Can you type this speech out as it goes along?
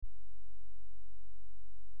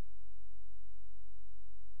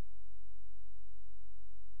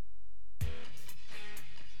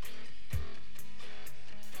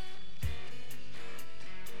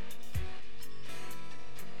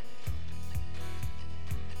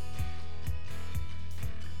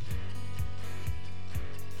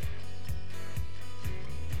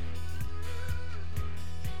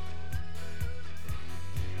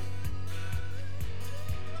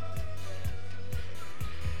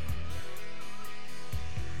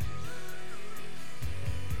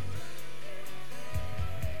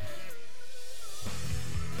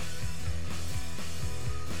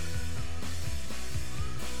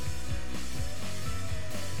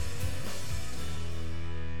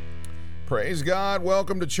Praise God.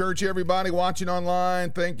 Welcome to church, everybody watching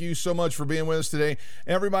online. Thank you so much for being with us today.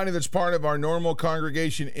 Everybody that's part of our normal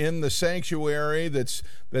congregation in the sanctuary that's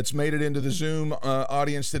made it into the Zoom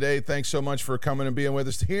audience today, thanks so much for coming and being with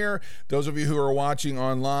us here. Those of you who are watching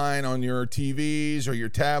online on your TVs or your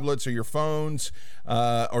tablets or your phones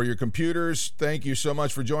or your computers, thank you so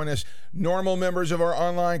much for joining us. Normal members of our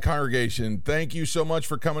online congregation, thank you so much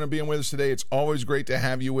for coming and being with us today. It's always great to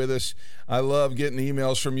have you with us. I love getting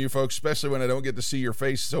emails from you folks, especially when I don't get to see your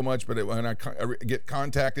face so much, but when I get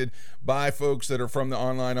contacted by folks that are from the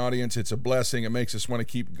online audience, it's a blessing. It makes us want to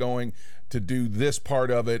keep going to do this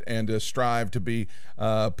part of it and to strive to be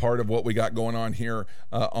part of what we got going on here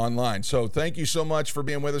online. So thank you so much for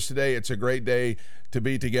being with us today. It's a great day to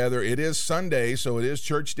be together. It is Sunday, so it is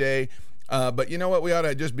church day, but you know what? We ought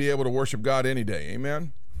to just be able to worship God any day.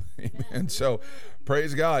 Amen? Amen. So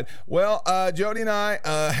praise God. Well, Jody and I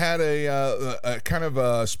had a kind of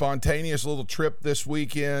a spontaneous little trip this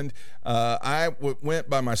weekend. I went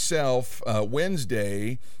by myself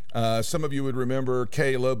Wednesday. Some of you would remember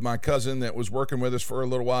Caleb, my cousin that was working with us for a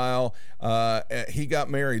little while. He got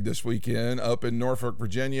married this weekend up in Norfolk,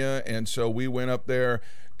 Virginia, and so we went up there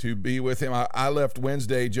to be with him. I left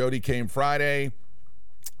Wednesday. Jody came Friday.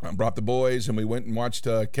 I brought the boys, and we went and watched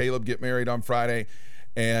Caleb get married on Friday.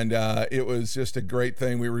 And it was just a great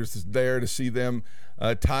thing. We were just there to see them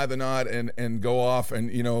tie the knot and go off.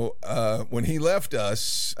 And, you know, when he left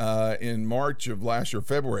us in March of last year,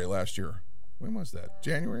 February last year, when was that?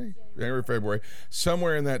 January, February,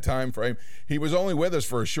 somewhere in that time frame. He was only with us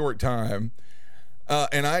for a short time.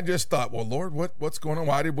 And I just thought, well, Lord, what's going on?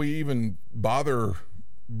 Why did we even bother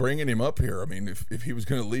bringing him up here? I mean, if he was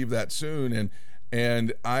going to leave that soon.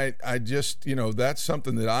 And I just, you know, that's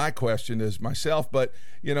something that I questioned as myself. But,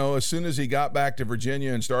 you know, as soon as he got back to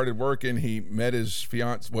Virginia and started working, he met his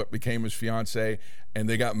fiance, what became his fiance, and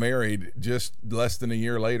they got married just less than a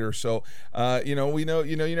year later. So, you know,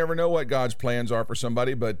 you never know what God's plans are for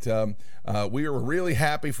somebody, but we were really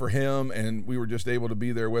happy for him, and we were just able to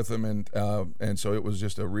be there with him. And so it was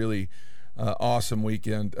just a really awesome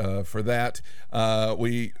weekend for that.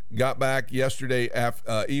 We got back yesterday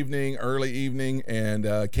early evening,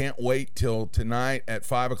 and can't wait till tonight at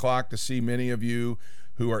 5 o'clock to see many of you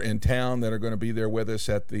who are in town that are going to be there with us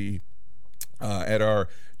at the at our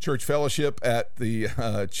church fellowship at the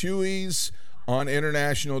Chewy's on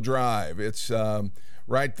International Drive. It's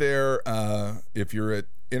right there. If you're at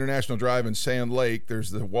International Drive in Sand Lake,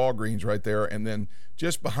 there's the Walgreens right there, and then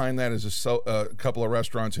just behind that is a couple of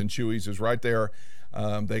restaurants, and Chewy's is right there.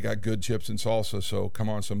 They got good chips and salsa, so come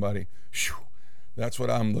on, somebody. Whew. That's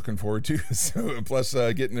what I'm looking forward to. So, plus,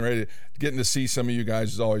 getting to see some of you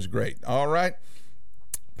guys is always great. All right.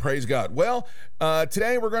 Praise God. Well,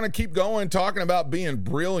 today we're going to keep going talking about being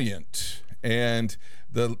brilliant, and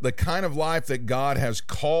the kind of life that God has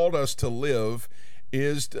called us to live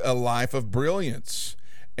is a life of brilliance.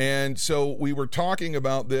 And so we were talking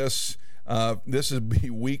about this. This is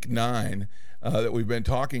week 9 that we've been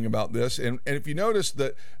talking about this. And if you notice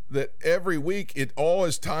that every week it all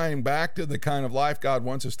is tying back to the kind of life God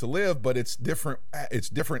wants us to live, but it's different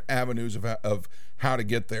avenues of how to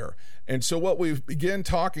get there. And so what we begin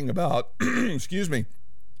talking about, excuse me,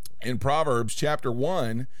 in Proverbs chapter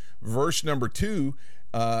 1, verse number 2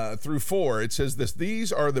 through 4, it says this: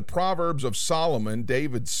 these are the Proverbs of Solomon,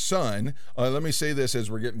 David's son. Let me say this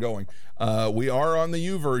as we're getting going. We are on the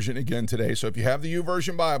YouVersion again today. So if you have the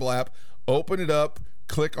YouVersion Bible app, open it up,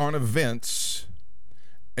 click on events,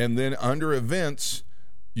 and then under events,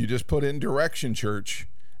 you just put in Direction Church,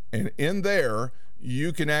 and in there,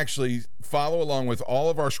 you can actually follow along with all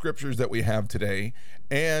of our scriptures that we have today.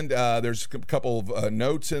 And there's a couple of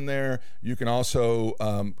notes in there. You can also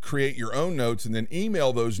create your own notes and then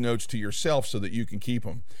email those notes to yourself so that you can keep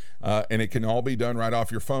them. And it can all be done right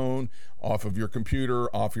off your phone, off of your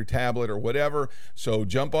computer, off your tablet, or whatever. So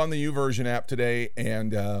jump on the YouVersion app today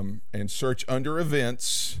and search under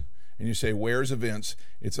events. And you say, where's events?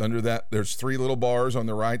 It's under that. There's 3 little bars on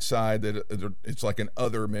the right side that it's like an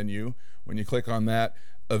other menu. When you click on that,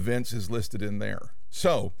 events is listed in there.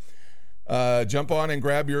 So jump on and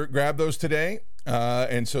grab those today.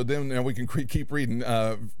 And so then we can keep reading.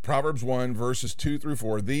 Proverbs 1, verses 2 through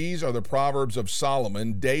 4. These are the Proverbs of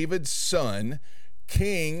Solomon, David's son,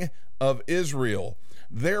 king of Israel.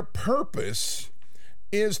 Their purpose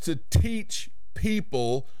is to teach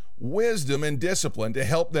people wisdom and discipline, to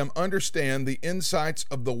help them understand the insights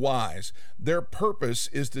of the wise. Their purpose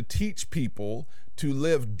is to teach people to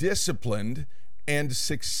live disciplined and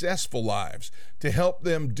successful lives, to help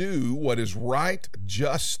them do what is right,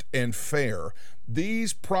 just, and fair.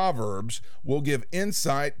 These proverbs will give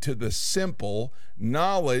insight to the simple,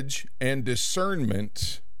 knowledge and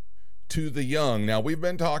discernment to the young. Now, we've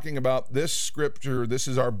been talking about this scripture. This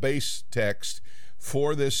is our base text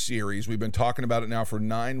for this series. We've been talking about it now for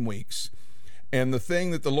 9 weeks. And the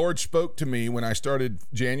thing that the Lord spoke to me when I started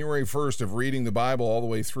January 1st of reading the Bible all the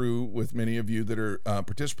way through with many of you that are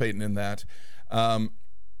participating in that,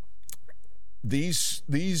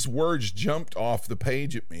 these words jumped off the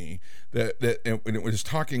page at me that when it was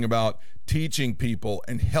talking about teaching people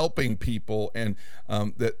and helping people, and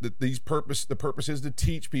that the purpose is to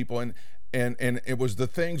teach people, and it was the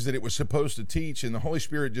things that it was supposed to teach. And the Holy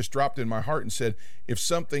Spirit just dropped in my heart and said, if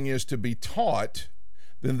something is to be taught,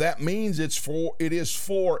 then that means it is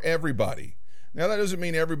for everybody. Now, that doesn't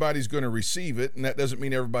mean everybody's going to receive it, and that doesn't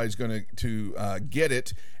mean everybody's going to get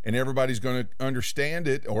it, and everybody's going to understand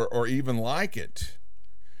it or even like it.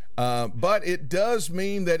 But it does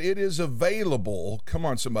mean that it is available, come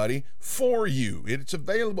on somebody, for you. It's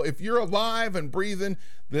available. If you're alive and breathing,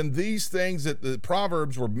 then these things that the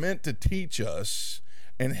Proverbs were meant to teach us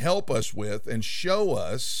and help us with and show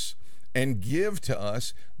us and give to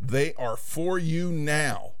us, they are for you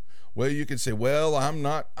now. Well, you can say, well, I'm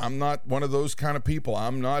not one of those kind of people.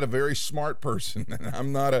 I'm not a very smart person, and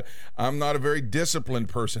I'm not a very disciplined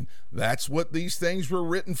person. That's what these things were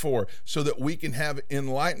written for, so that we can have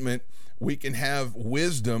enlightenment, we can have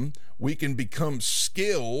wisdom, we can become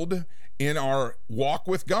skilled in our walk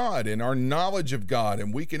with God, in our knowledge of God,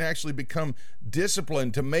 and we can actually become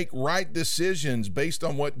disciplined to make right decisions based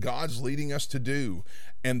on what God's leading us to do.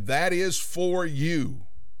 And that is for you.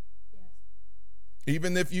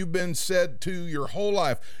 Even if you've been said to your whole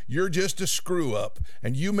life, you're just a screw up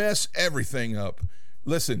and you mess everything up.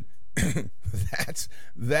 Listen, that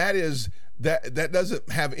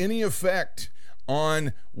doesn't have any effect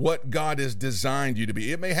on what God has designed you to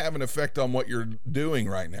be. It may have an effect on what you're doing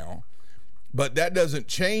right now, but that doesn't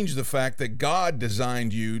change the fact that God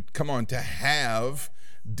designed you, to have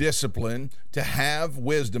discipline, to have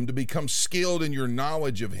wisdom, to become skilled in your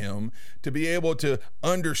knowledge of Him, to be able to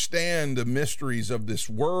understand the mysteries of this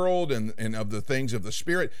world and of the things of the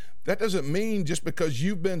Spirit. That doesn't mean just because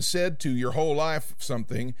you've been said to your whole life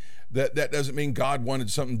something, that doesn't mean God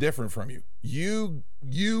wanted something different from you.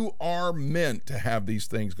 You are meant to have these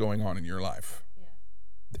things going on in your life.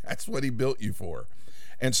 Yeah. That's what He built you for.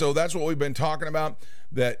 And so that's what we've been talking about,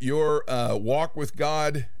 that your walk with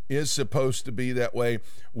God is supposed to be that way.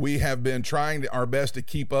 We have been trying our best to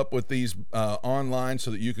keep up with these online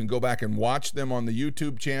so that you can go back and watch them on the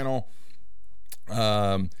YouTube channel.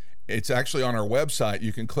 It's actually on our website.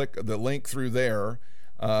 You can click the link through there,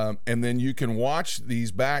 and then you can watch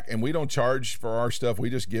these back, and we don't charge for our stuff.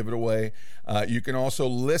 We just give it away. You can also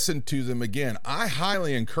listen to them again. I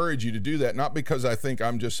highly encourage you to do that, not because I think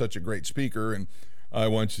I'm just such a great speaker and I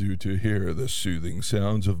want you to hear the soothing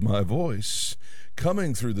sounds of my voice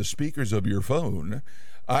coming through the speakers of your phone.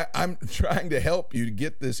 I'm trying to help you to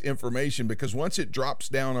get this information, because once it drops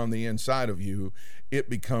down on the inside of you, it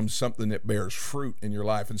becomes something that bears fruit in your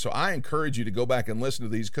life. And so I encourage you to go back and listen to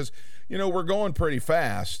these, because, we're going pretty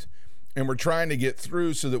fast and we're trying to get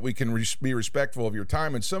through so that we can be respectful of your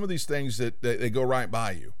time. And some of these things that they go right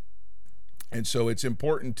by you. And so it's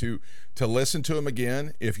important to listen to them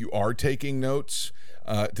again. If you are taking notes,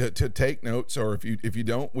 to take notes, or if you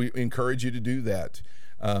don't, we encourage you to do that.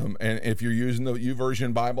 And if you're using the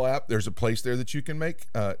YouVersion Bible app, there's a place there that you can make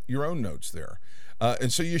your own notes there.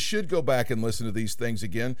 And so you should go back and listen to these things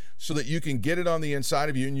again, so that you can get it on the inside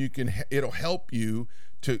of you, and it'll help you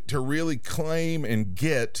to really claim and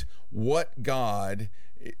get what God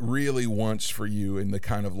really wants for you and the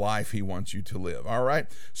kind of life He wants you to live. All right.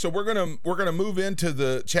 So we're gonna move into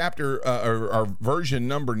the chapter or our version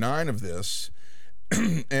number 9 of this,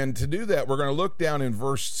 and to do that, we're going to look down in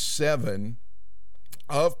verse 7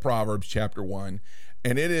 of Proverbs chapter 1,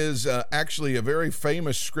 and it is actually a very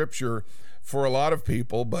famous scripture for a lot of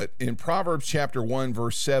people. But in Proverbs chapter 1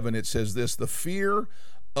 verse 7, it says this: "The fear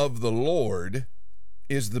of the Lord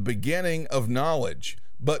is the beginning of knowledge,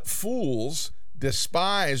 but fools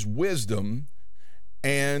despise wisdom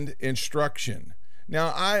and instruction."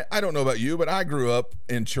 Now, I don't know about you, but I grew up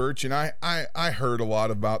in church, and I heard a lot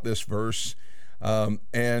about this verse. The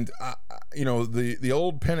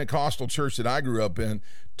old Pentecostal church that I grew up in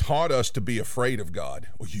taught us to be afraid of God.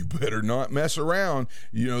 Well, you better not mess around.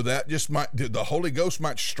 That just the Holy Ghost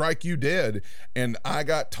might strike you dead. And I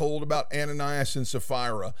got told about Ananias and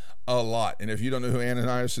Sapphira a lot. And if you don't know who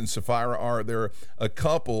Ananias and Sapphira are, they're a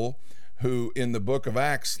couple who in the book of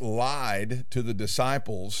Acts lied to the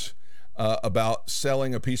disciples about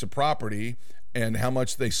selling a piece of property and how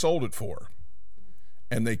much they sold it for.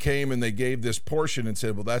 And they came and they gave this portion and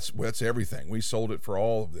said, well, that's everything. We sold it for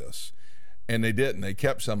all of this. And they didn't. They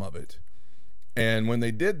kept some of it. And when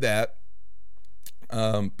they did that,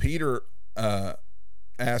 Peter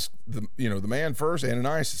asked the man first,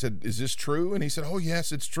 Ananias, said, is this true? And he said, oh,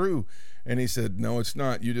 yes, it's true. And he said, no, it's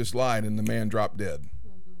not. You just lied. And the man dropped dead.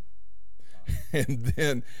 And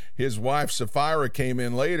then his wife Sapphira came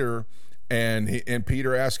in later, and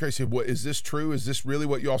Peter asked her, he said, what, is this true? Is this really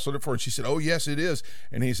what you all sold it for? And she said, oh, yes, it is.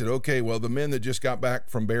 And he said, okay, well, the men that just got back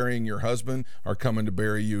from burying your husband are coming to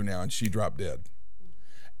bury you now. And she dropped dead.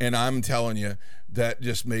 And I'm telling you, that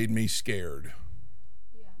just made me scared.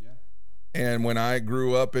 Yeah. And when I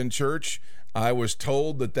grew up in church, I was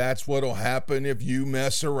told that that's what'll happen if you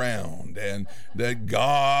mess around, and that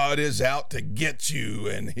God is out to get you,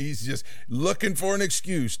 and he's just looking for an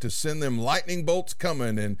excuse to send them lightning bolts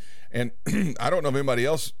coming. And I don't know if anybody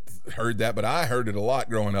else heard that, but I heard it a lot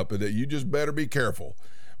growing up, that you just better be careful,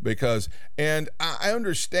 because, and I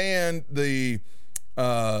understand the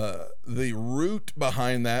root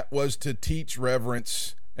behind that was to teach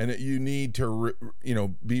reverence, and that you need to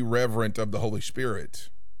be reverent of the Holy Spirit.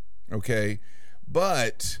 Okay,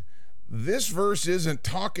 but this verse isn't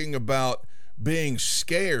talking about being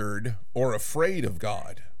scared or afraid of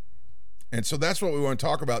God. And so that's what we want to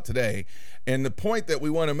talk about today. And the point that we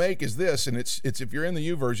want to make is this, and it's if you're in the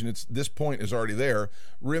YouVersion, this point is already there.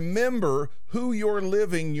 Remember who you're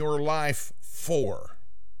living your life for.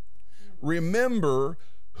 Remember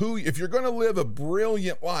if you're going to live a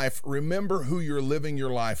brilliant life, remember who you're living your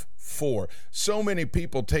life for. So many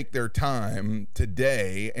people take their time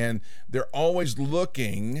today, and they're always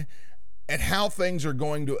looking at how things are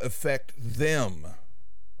going to affect them.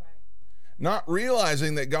 Right. Not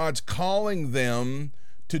realizing that God's calling them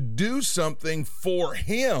to do something for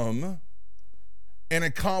Him and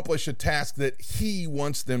accomplish a task that He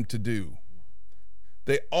wants them to do.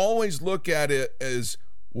 They always look at it as,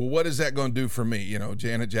 well, what is that going to do for me?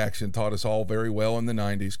 Janet Jackson taught us all very well in the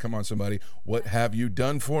 90s. Come on, somebody. What have you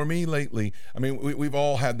done for me lately? I mean, we've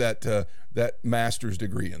all had that master's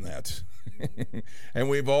degree in that. And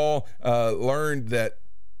we've all learned that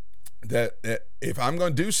if I'm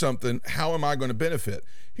going to do something, how am I going to benefit?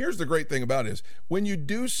 Here's the great thing about it is, when you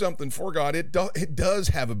do something for God, it does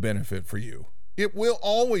have a benefit for you. It will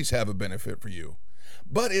always have a benefit for you.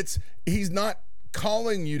 But He's not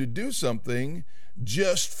calling you to do something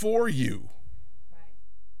just for you.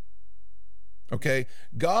 Right. Okay?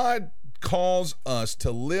 God calls us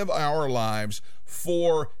to live our lives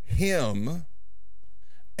for Him,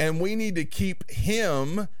 and we need to keep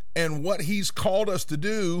Him and what He's called us to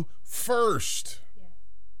do first. Yeah.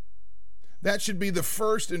 That should be the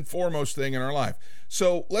first and foremost thing in our life.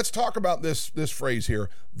 So let's talk about this phrase here.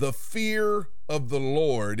 The fear of the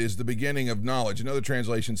Lord is the beginning of knowledge. Another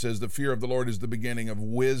translation says the fear of the Lord is the beginning of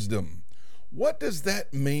wisdom. What does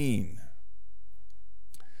that mean?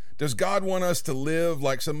 Does God want us to live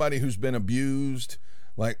like somebody who's been abused?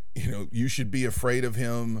 Like, you should be afraid of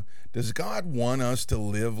him? Does God want us to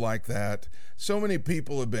live like that? So many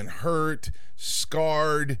people have been hurt,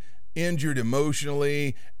 scarred, injured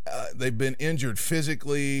emotionally. They've been injured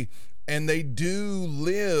physically, and they do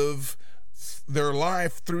live their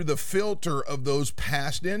life through the filter of those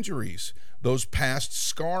past injuries, those past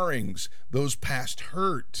scarrings, those past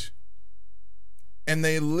hurt. And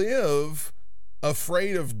they live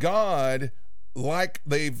afraid of God like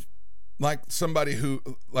somebody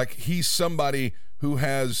he's somebody who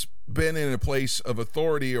has been in a place of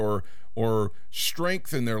authority or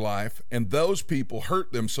strength in their life, and those people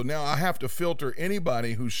hurt them. So now I have to filter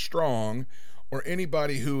anybody who's strong or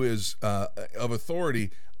anybody who is of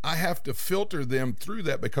authority. I have to filter them through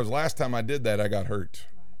that, because last time I did that, I got hurt.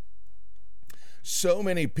 Right. So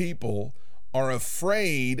many people are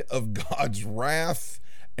afraid of God's wrath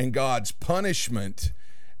and God's punishment,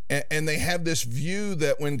 and they have this view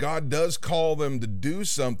that when God does call them to do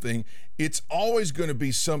something, it's always going to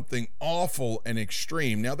be something awful and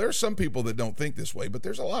extreme. Now, there's some people that don't think this way, but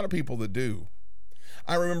there's a lot of people that do.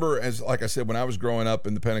 I remember, like I said, when I was growing up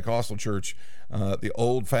in the Pentecostal church, the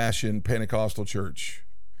old-fashioned Pentecostal church,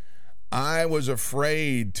 I was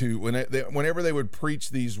afraid to, whenever they would preach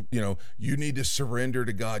these, you need to surrender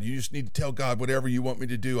to God. You just need to tell God, whatever you want me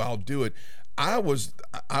to do, I'll do it. I was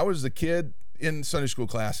the kid in Sunday school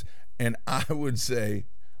class, and I would say,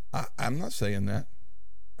 I'm not saying that.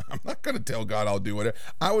 I'm not going to tell God I'll do whatever.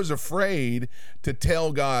 I was afraid to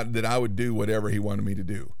tell God that I would do whatever He wanted me to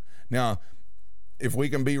do. Now, if we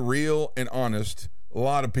can be real and honest, a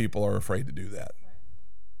lot of people are afraid to do that.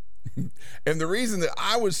 And the reason that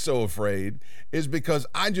I was so afraid is because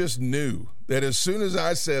I just knew that as soon as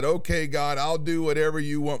I said, okay, God, I'll do whatever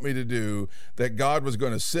you want me to do, that God was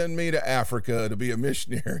going to send me to Africa to be a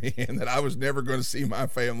missionary and that I was never going to see my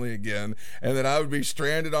family again and that I would be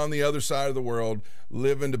stranded on the other side of the world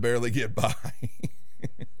living to barely get by.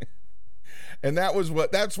 And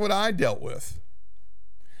that's what I dealt with.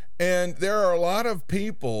 And there are a lot of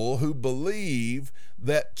people who believe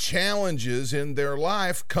that challenges in their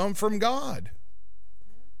life come from God.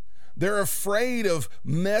 They're afraid of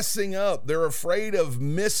messing up. They're afraid of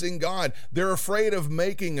missing God. They're afraid of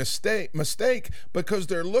making a mistake because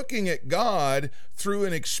they're looking at God through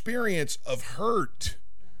an experience of hurt.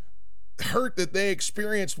 Hurt that they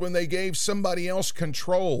experienced when they gave somebody else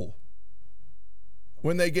control.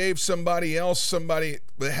 When they gave somebody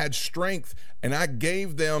that had strength, and I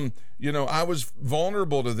gave them, I was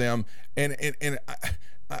vulnerable to them, and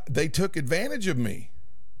they took advantage of me.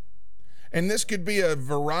 And this could be a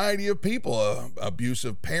variety of people,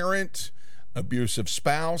 abusive parent, abusive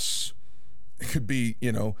spouse. It could be,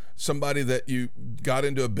 somebody that you got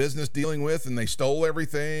into a business dealing with and they stole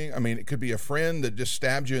everything. I mean, it could be a friend that just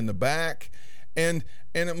stabbed you in the back. And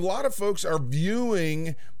a lot of folks are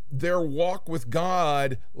viewing their walk with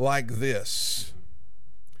God like this.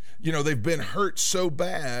 They've been hurt so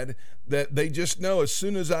bad that they just know as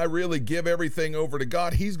soon as I really give everything over to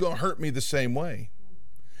God, he's going to hurt me the same way.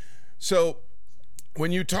 So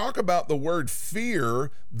when you talk about the word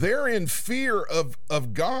fear, they're in fear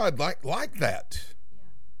of God like that.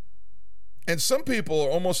 Yeah. And some people are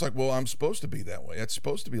almost like, well, I'm supposed to be that way. It's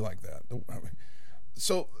supposed to be like that.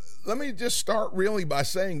 So let me just start really by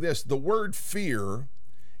saying this. The word fear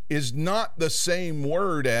is not the same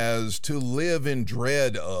word as to live in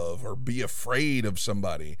dread of or be afraid of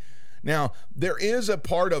somebody. Now, there is a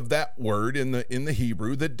part of that word in the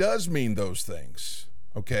Hebrew that does mean those things.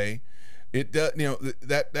 Okay? It does,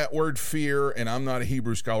 that word fear, and I'm not a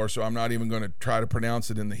Hebrew scholar, so I'm not even going to try to pronounce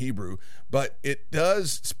it in the Hebrew, but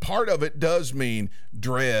part of it does mean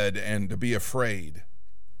dread and to be afraid.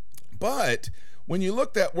 But when you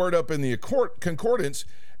look that word up in the concordance,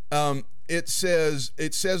 it says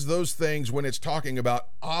those things when it's talking about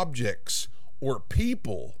objects or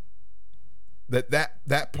people,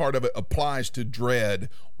 that part of it applies to dread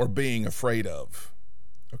or being afraid of.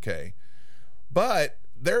 Okay. But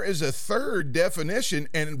there is a third definition,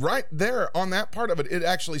 and right there on that part of it, it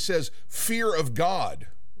actually says fear of God.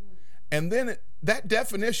 And then that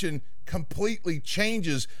definition completely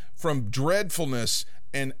changes from dreadfulness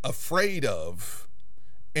and afraid of,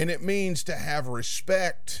 and it means to have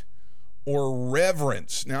respect or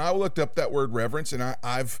reverence. Now, I looked up that word reverence, and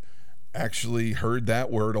I've actually heard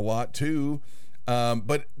that word a lot too.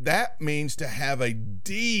 But that means to have a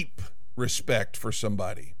deep respect for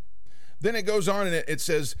somebody. Then it goes on and it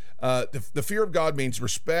says the fear of God means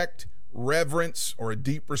respect, reverence, or a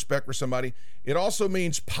deep respect for somebody. It also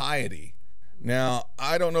means piety. Now,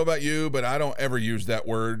 I don't know about you, but I don't ever use that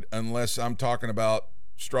word unless I'm talking about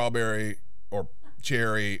strawberry or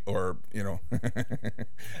cherry or,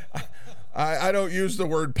 I don't use the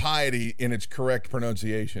word piety in its correct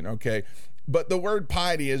pronunciation, okay? But the word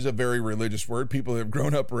piety is a very religious word. People that have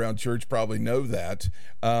grown up around church probably know that.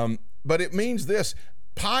 But it means this.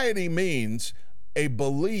 Piety means a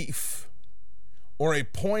belief or a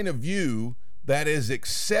point of view that is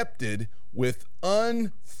accepted with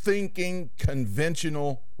unthinking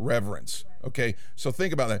conventional reverence. Okay, so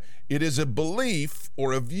think about that. It is a belief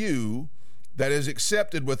or a view that is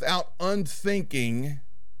accepted without unthinking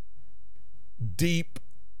deep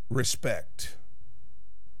respect.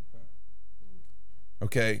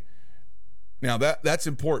 Okay, now that's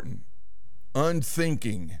important.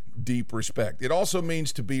 Unthinking deep respect. It also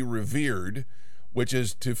means to be revered, which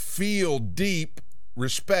is to feel deep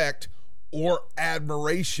respect or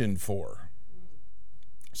admiration for.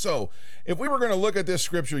 So, if we were going to look at this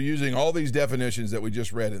scripture using all these definitions that we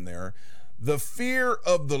just read in there, the fear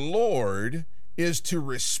of the Lord is to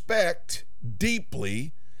respect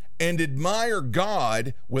deeply and admire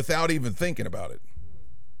God without even thinking about it.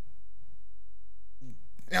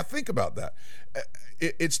 Now think about that.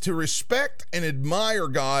 It's to respect and admire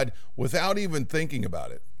God without even thinking about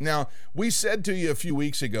it. Now, we said to you a few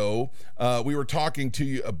weeks ago, we were talking to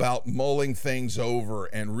you about mulling things over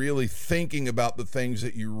and really thinking about the things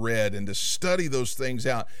that you read and to study those things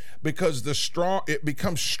out, because it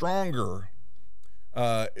becomes stronger.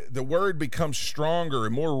 The word becomes stronger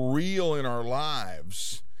and more real in our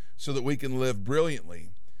lives so that we can live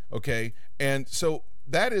brilliantly. Okay? And so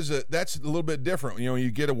that's a little bit different.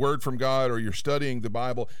 You get a word from God or you're studying the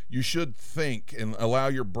Bible, you should think and allow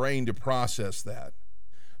your brain to process that.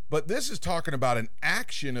 But this is talking about an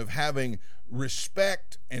action of having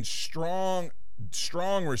respect and strong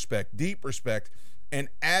respect, deep respect, and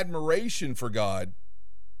admiration for God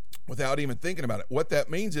without even thinking about it. What that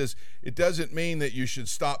means is, it doesn't mean that you should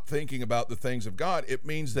stop thinking about the things of God. It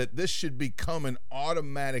means that this should become an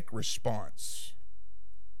automatic response.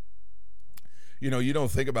 You know, you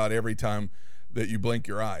don't think about every time that you blink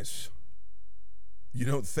your eyes. You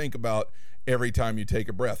don't think about every time you take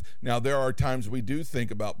a breath. Now, there are times we do think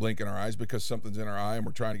about blinking our eyes because something's in our eye and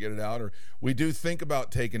we're trying to get it out, or we do think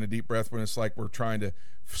about taking a deep breath when it's like we're trying to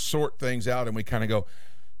sort things out, and we kind of go,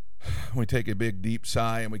 we take a big deep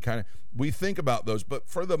sigh, and we think about those. But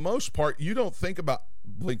for the most part, you don't think about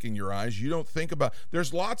blinking your eyes. You don't think about,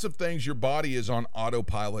 there's lots of things your body is on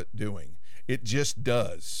autopilot doing. It just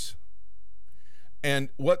does. And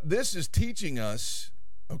what this is teaching us,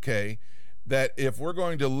 okay, that if we're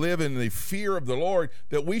going to live in the fear of the Lord,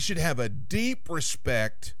 that we should have a deep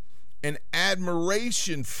respect and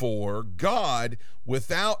admiration for God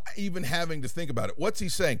without even having to think about it. What's he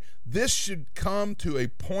saying? This should come to a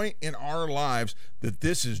point in our lives that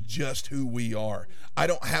this is just who we are. I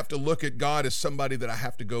don't have to look at God as somebody that I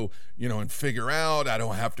have to go, and figure out. I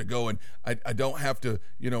don't have to go and I don't have to,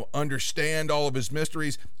 understand all of his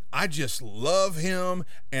mysteries. I just love him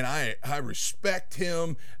and I respect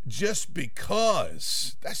him just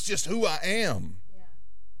because that's just who I am. Yeah.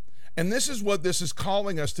 And this is what this is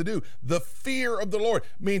calling us to do. The fear of the Lord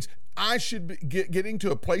means I should be getting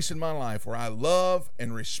to a place in my life where I love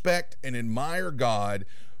and respect and admire God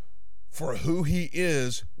for who he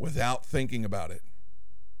is without thinking about it.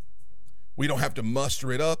 We don't have to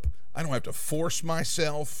muster it up. I don't have to force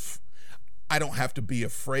myself. I don't have to be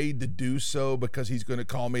afraid to do so because he's going to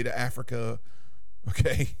call me to Africa.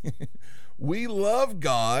 Okay? We love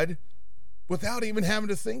God without even having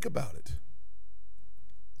to think about it.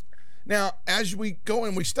 Now, as we go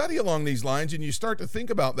and we study along these lines and you start to think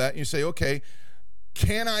about that and you say, okay,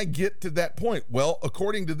 can I get to that point? Well,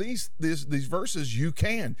 according to these verses, you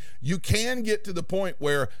can. You can get to the point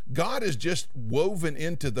where God is just woven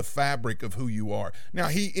into the fabric of who you are. Now,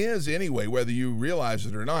 he is anyway, whether you realize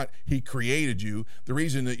it or not. He created you. The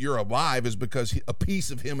reason that you're alive is because a piece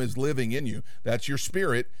of him is living in you. That's your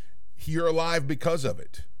spirit. You're alive because of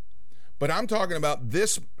it. But I'm talking about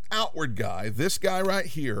this outward guy, this guy right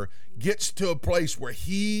here, gets to a place where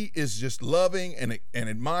he is just loving and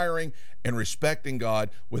admiring and respecting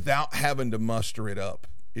God without having to muster it up.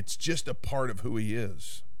 It's just a part of who he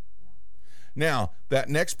is. Now, that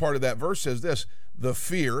next part of that verse says this: the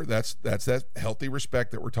fear, that's that healthy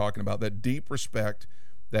respect that we're talking about, that deep respect,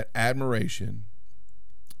 that admiration,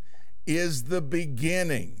 is the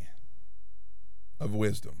beginning of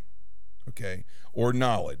wisdom, okay, or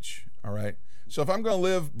knowledge, all right? So if I'm going to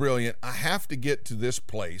live brilliant, I have to get to this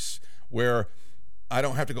place where I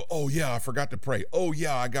don't have to go, oh yeah, I forgot to pray. Oh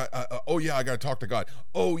yeah, I got to talk to God.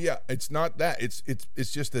 Oh yeah, it's not that. It's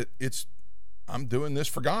just that I'm doing this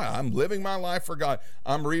for God. I'm living my life for God.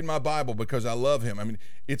 I'm reading my Bible because I love him. I mean,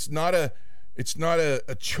 it's not a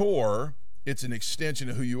chore. It's an extension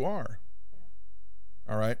of who you are.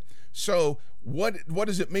 All right. So what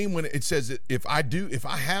does it mean when it says that if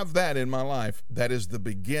I have that in my life, that is the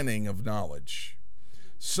beginning of knowledge?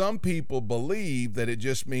 Some people believe that it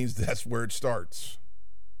just means that's where it starts.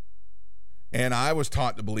 And I was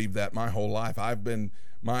taught to believe that my whole life. I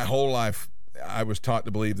was taught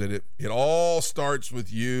to believe that it all starts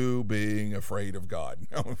with you being afraid of God.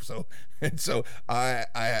 So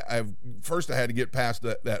I first had to get past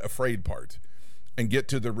that afraid part and get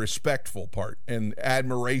to the respectful part and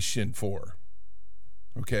admiration for,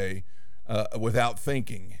 okay, without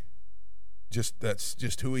thinking. That's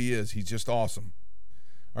just who he is. He's just awesome.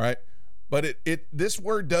 All right. But this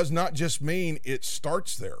word does not just mean it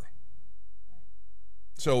starts there.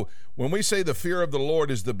 So when we say the fear of the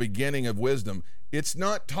Lord is the beginning of wisdom, it's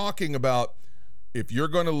not talking about if you're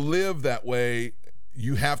going to live that way,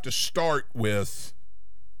 you have to start with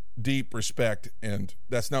deep respect, and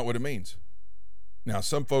that's not what it means. Now,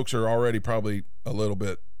 some folks are already probably a little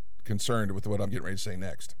bit concerned with what I'm getting ready to say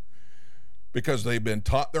next because they've been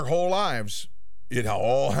taught their whole lives it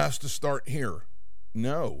all has to start here.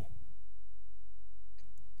 No.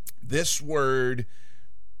 This word,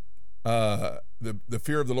 the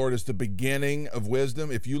fear of the Lord is the beginning of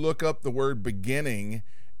wisdom. If you look up the word beginning,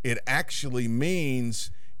 it actually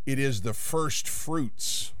means it is the first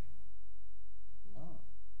fruits.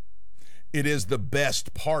 It is the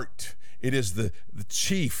best part. It is the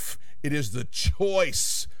chief. It is the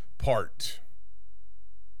choice part.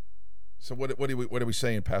 So what are we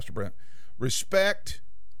saying, Pastor Brent? Respect,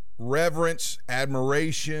 reverence,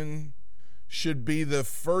 admiration should be the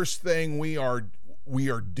first thing we are we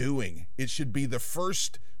are doing. It should be the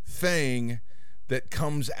first thing that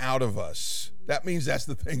comes out of us. That means that's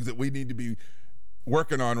the thing that we need to be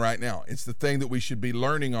working on right now. It's the thing that we should be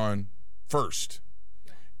learning on first.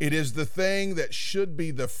 It is the thing that should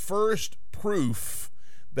be the first proof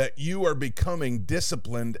that you are becoming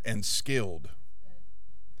disciplined and skilled.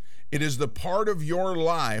 It is the part of your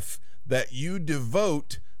life that you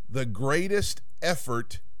devote the greatest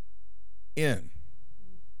effort in.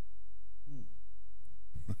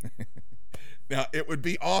 Now, it would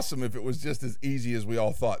be awesome if it was just as easy as we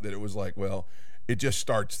all thought, that it was like, well, it just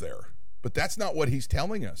starts there. But that's not what he's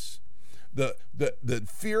telling us. The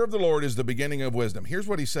fear of the Lord is the beginning of wisdom. Here's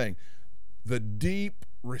what he's saying. The deep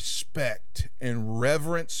respect and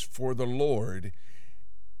reverence for the Lord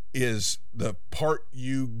is the part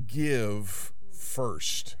you give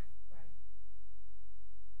first.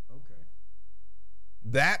 Okay.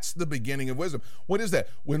 That's the beginning of wisdom. What is that?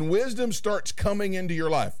 When wisdom starts coming into your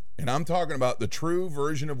life, and I'm talking about the true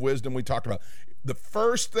version of wisdom we talked about, the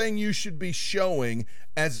first thing you should be showing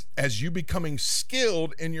as you becoming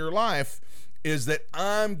skilled in your life is that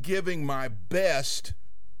I'm giving my best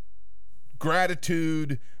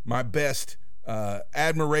gratitude, my best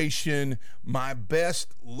admiration, my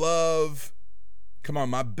best love,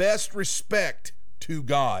 my best respect to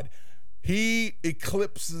God. He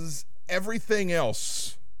eclipses everything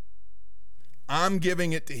else. I'm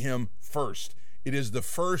giving it to him first. It is the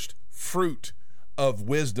first fruit of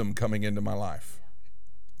wisdom coming into my life.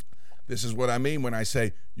 This is what I mean when I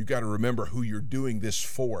say you got to remember who you're doing this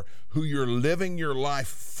for, who you're living your life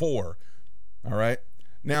for. All right?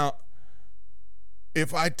 Now,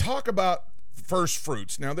 if I talk about first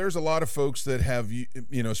fruits, now there's a lot of folks that have,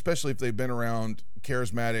 especially if they've been around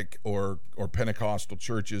charismatic or Pentecostal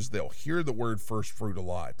churches, they'll hear the word first fruit a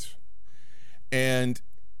lot. And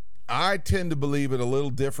I tend to believe it a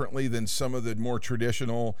little differently than some of the more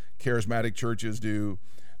traditional charismatic churches do,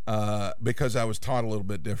 because I was taught a little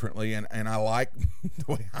bit differently, and I like the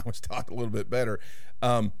way I was taught a little bit better.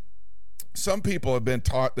 Some people have been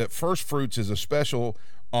taught that first fruits is a special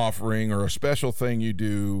offering or a special thing you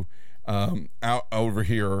do out over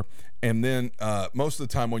here. And then most of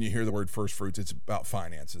the time when you hear the word first fruits, it's about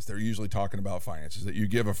finances. They're usually talking about finances, that you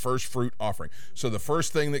give a first fruit offering. So the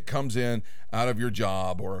first thing that comes in out of your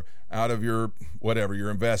job or out of your whatever, your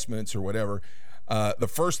investments or whatever, the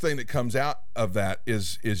first thing that comes out of that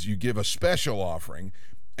is you give a special offering,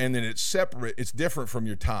 and then it's separate. It's different from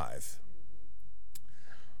your tithe.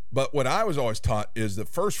 But what I was always taught is the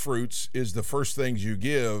first fruits is the first things you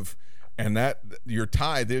give, and that your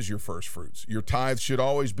tithe is your first fruits. Your tithe should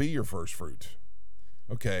always be your first fruit.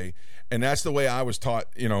 Okay? And that's the way I was taught,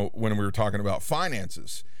 when we were talking about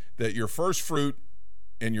finances, that your first fruit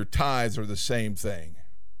and your tithes are the same thing.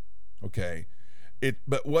 Okay?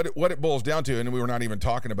 But what it boils down to, and we were not even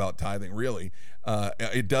talking about tithing really,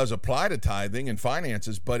 it does apply to tithing and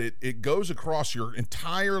finances, but it goes across your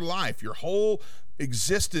entire life, your whole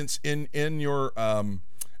existence in your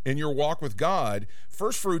walk with God.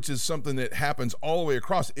 First fruits is something that happens all the way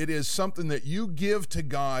across. It is something that you give to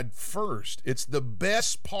God first. It's the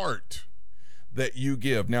best part that you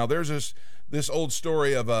give. Now, there's this old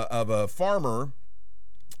story of a farmer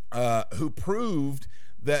who proved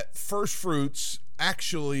that first fruits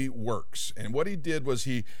actually works. And what he did was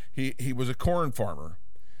he was a corn farmer,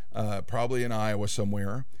 probably in Iowa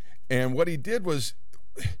somewhere. And what he did was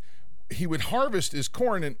he would harvest his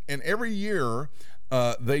corn, and every year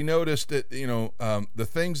they noticed that the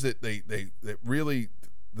things that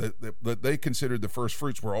they considered the first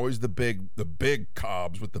fruits were always the big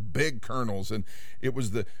cobs with the big kernels, and it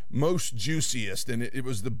was the most juiciest, and it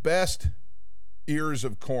was the best ears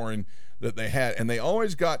of corn that they had, and they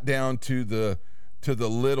always got down to the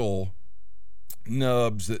little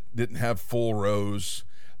nubs that didn't have full rows.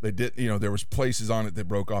 They did, there was places on it that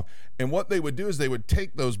broke off. And what they would do is they would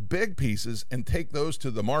take those big pieces and take those to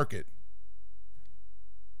the market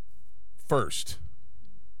first.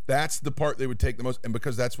 That's the part they would take the most, and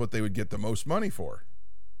because that's what they would get the most money for.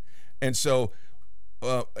 And so,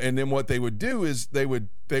 and then what they would do is they would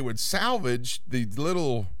salvage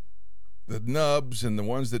the nubs and the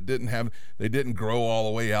ones that didn't grow all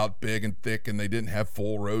the way out big and thick, and they didn't have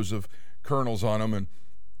full rows of kernels on them.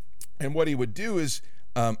 And what he would do is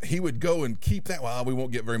he would go and keep that. Well, we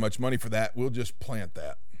won't get very much money for that. We'll just plant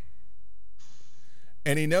that.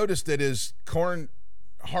 And he noticed that his corn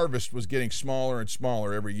harvest was getting smaller and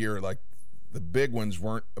smaller every year. Like the big ones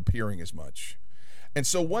weren't appearing as much. And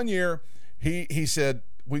so one year he said,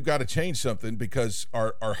 we've got to change something because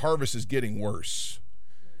our harvest is getting worse.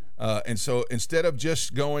 And so instead of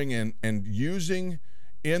just going and using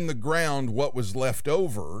in the ground what was left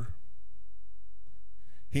over,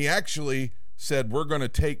 He actually said, we're going to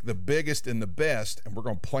take the biggest and the best, and we're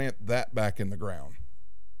going to plant that back in the ground.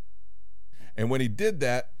 And when he did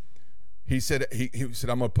that, he said,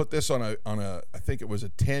 I'm going to put this on a I think it was a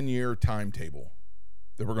 10-year timetable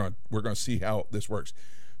that we're going to see how this works.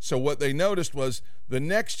 So what they noticed was the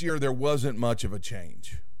next year there wasn't much of a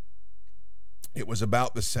change. It was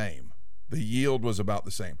about the same. The yield was about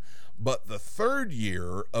the same. But the third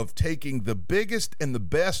year of taking the biggest and the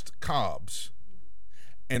best cobs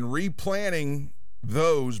and replanting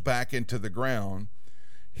those back into the ground,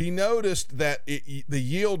 he noticed that the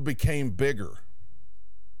yield became bigger.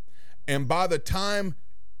 And by the time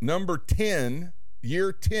number 10,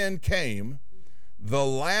 year 10 came, the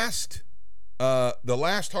last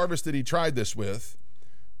harvest that he tried this with,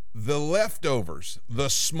 the leftovers, the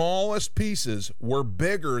smallest pieces, were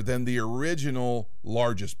bigger than the original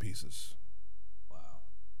largest pieces. Wow.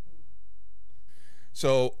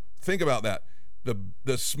 So think about that.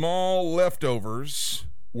 The small leftovers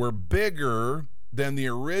were bigger than the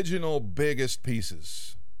original biggest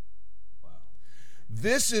pieces. Wow.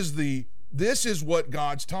 This is what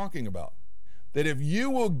God's talking about. That if you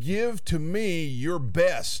will give to me your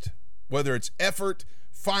best, whether it's effort,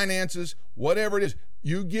 finances, whatever it is,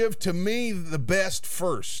 you give to me the best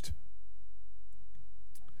first.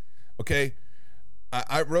 Okay?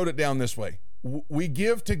 I wrote it down this way. We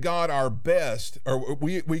give to God our best, or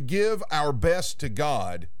we give our best to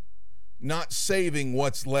God, not saving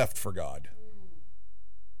what's left for God.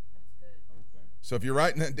 That's good. Okay. So if you're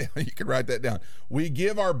writing that down, you can write that down. We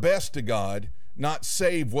give our best to God, not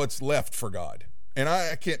save what's left for God. And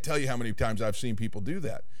I can't tell you how many times I've seen people do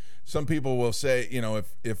that. Some people will say,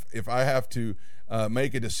 if I have to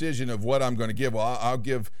make a decision of what I'm going to give, well, I'll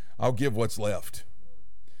give what's left.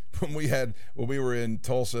 When we were in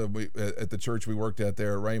Tulsa, at the church we worked at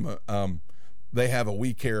there, Rhema, they have a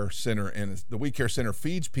We Care Center, and the We Care Center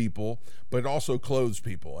feeds people, but it also clothes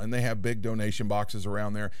people, and they have big donation boxes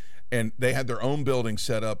around there, and they had their own building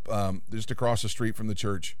set up just across the street from the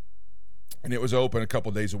church, and it was open a couple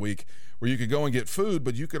of days a week where you could go and get food,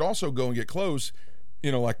 but you could also go and get clothes,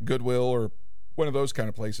 like Goodwill or one of those kind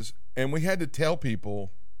of places. And we had to tell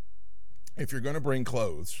people, if you're going to bring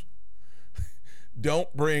clothes,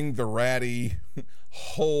 don't bring the ratty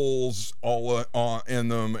holes all in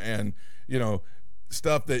them and,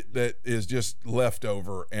 stuff that is just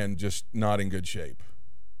leftover and just not in good shape.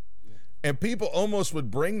 Yeah. And people almost would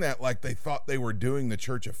bring that like they thought they were doing the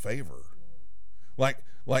church a favor.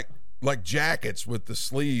 Like jackets with the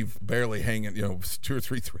sleeve barely hanging, 2 or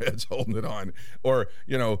 3 threads holding it on, or,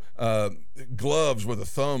 gloves with a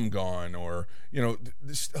thumb gone, or,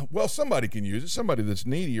 well, somebody can use it, somebody that's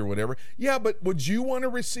needy or whatever. Yeah, but would you want to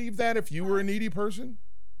receive that if you were a needy person?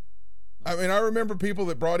 I mean, I remember people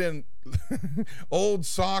that brought in old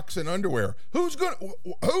socks and underwear. Who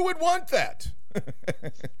would want that?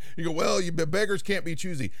 You go, well, beggars can't be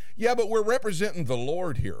choosy. Yeah, but we're representing the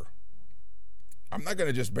Lord here. I'm not going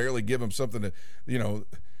to just barely give them something to,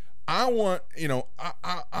 I want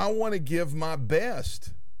to give my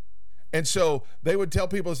best. And so they would tell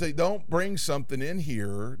people to say, don't bring something in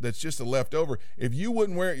here that's just a leftover. If you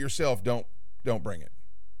wouldn't wear it yourself, don't bring it.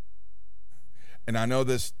 And I know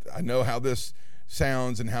how this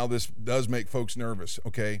sounds and how this does make folks nervous,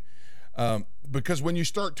 okay? Because when you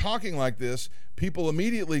start talking like this, people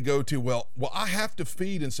immediately go to, well, I have to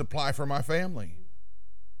feed and supply for my family.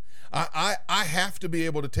 I have to be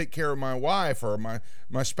able to take care of my wife or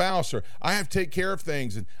my spouse, or I have to take care of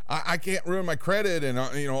things, and I can't ruin my credit, and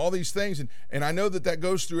all these things, and I know that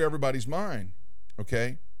goes through everybody's mind,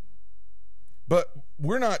 okay? But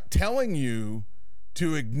we're not telling you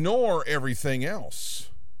to ignore everything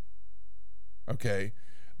else, okay?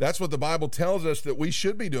 That's what the Bible tells us that we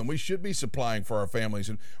should be doing. We should be supplying for our families,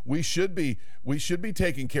 and we should be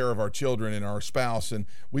taking care of our children and our spouse, and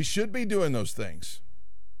we should be doing those things.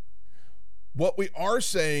 What we are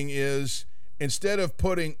saying is, instead of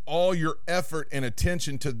putting all your effort and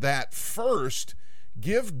attention to that first,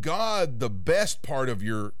 give God the best part of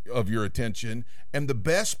your attention and the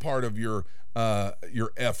best part of your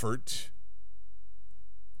effort,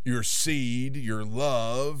 your seed, your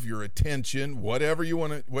love, your attention, whatever you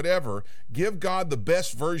want to, whatever. Give God the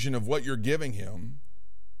best version of what you're giving him,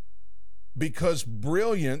 because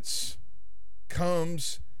brilliance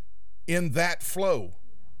comes in that flow.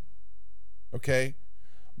 Okay?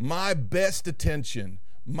 My best attention,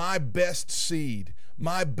 my best seed,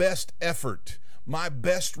 my best effort, my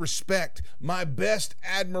best respect, my best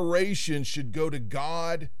admiration should go to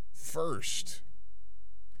God first.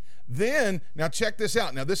 Then, now check this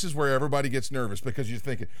out. Now, this is where everybody gets nervous, because you're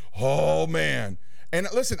thinking, oh man. And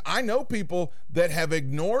listen, I know people that have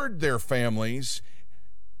ignored their families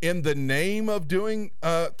in the name of doing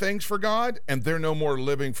things for God, and they're no more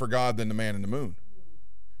living for God than the man in the moon.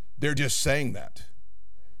 They're just saying that.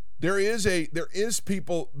 There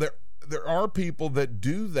are people that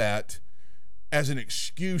do that as an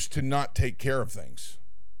excuse to not take care of things.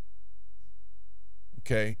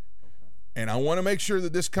 Okay? And I want to make sure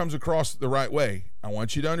that this comes across the right way. I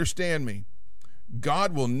want you to understand me.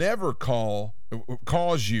 God will never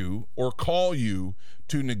cause you or call you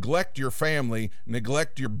to neglect your family,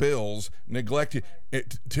 neglect your bills, neglect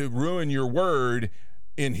it, to ruin your word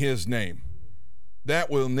in his name. That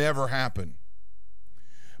will never happen.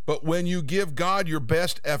 But when you give God your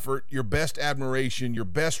best effort, your best admiration, your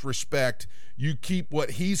best respect, you keep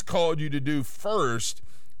what he's called you to do first,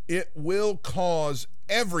 it will cause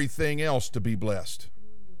everything else to be blessed.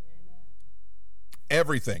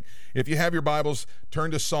 Everything. If you have your Bibles,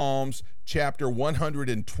 turn to Psalms chapter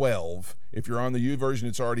 112. If you're on the YouVersion,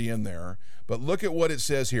 it's already in there. But look at what it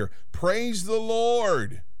says here. Praise the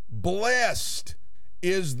Lord. Blessed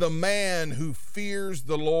is the man who fears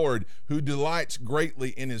the Lord, who delights greatly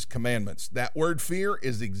in his commandments. That word fear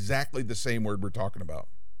is exactly the same word we're talking about.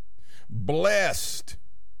 Blessed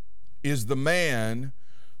is the man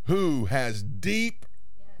who has deep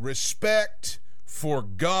respect for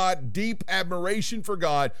God, deep admiration for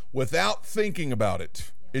God without thinking about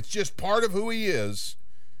it. It's just part of who he is.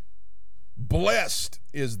 Blessed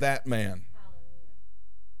is that man.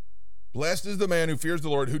 Blessed is the man who fears the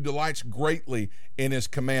Lord, who delights greatly in his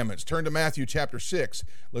commandments. Turn to Matthew chapter 6.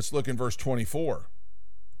 Let's look in verse 24.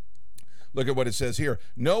 Look at what it says here.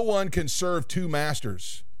 No one can serve two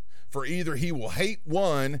masters, for either he will hate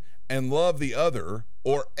one and love the other,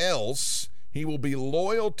 or else he will be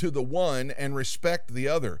loyal to the one and respect the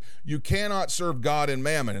other. You cannot serve God and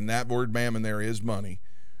mammon, and that word mammon there is money.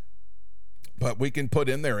 But we can put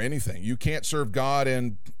in there anything. You can't serve God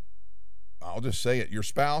and, I'll just say it, your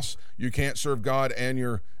spouse. You can't serve God and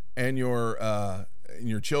your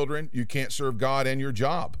children. You can't serve God and your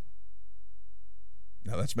job.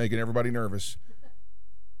 Now that's making everybody nervous.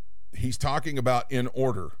 He's talking about in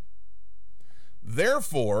order.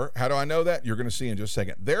 Therefore, how do I know that? You're going to see in just a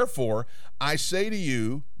second. Therefore, I say to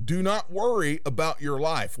you, do not worry about your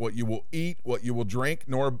life, what you will eat, what you will drink,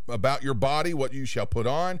 nor about your body, what you shall put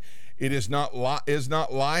on. It is not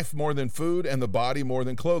life more than food, and the body more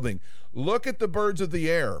than clothing. Look at the birds of the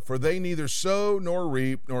air, for they neither sow nor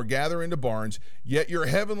reap nor gather into barns, yet your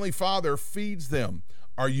heavenly Father feeds them.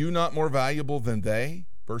 Are you not more valuable than they?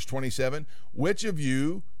 Verse 27, which of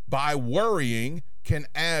you, by worrying, can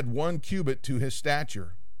add 1 cubit to his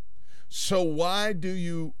stature? So why do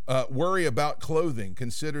you worry about clothing?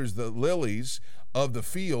 Considers the lilies of the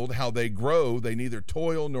field, how they grow, they neither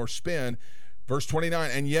toil nor spin. Verse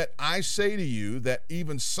 29, and yet I say to you that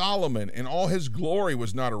even Solomon in all his glory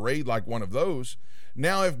was not arrayed like one of those.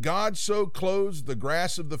 Now if God so clothes the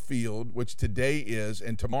grass of the field, which today is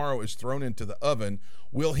and tomorrow is thrown into the oven,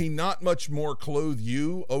 will he not much more clothe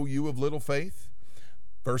you, O you of little faith?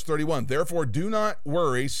 Verse 31, therefore do not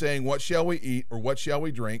worry, saying, what shall we eat, or what shall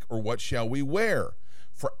we drink, or what shall we wear?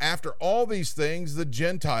 For after all these things the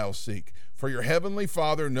Gentiles seek. For your heavenly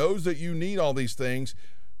Father knows that you need all these things.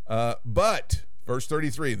 But, verse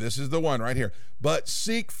 33, this is the one right here. But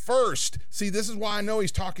seek first. See, this is why I know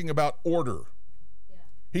he's talking about order. Yeah.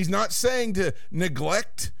 He's not saying to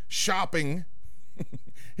neglect shopping.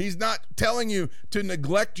 He's not telling you to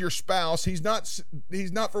neglect your spouse. He's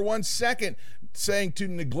not for 1 second saying to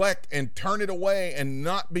neglect and turn it away and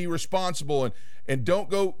not be responsible and don't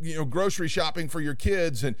go, grocery shopping for your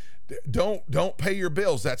kids and don't pay your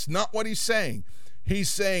bills. That's not what he's saying. He's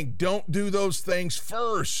saying don't do those things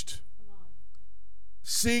first.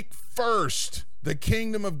 Seek first the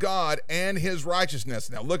kingdom of God and his righteousness.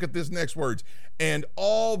 Now look at this next words. And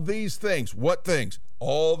all these things, what things?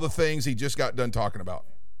 All the things he just got done talking about.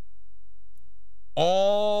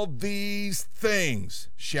 All these things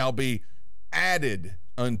shall be added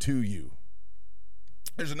unto you.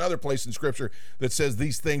 There's another place in Scripture that says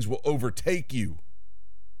these things will overtake you.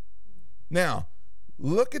 Now,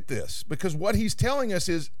 look at this, because what he's telling us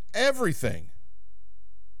is everything,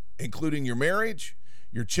 including your marriage,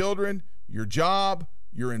 your children, your job,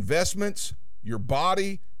 your investments, your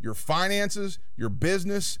body, your finances, your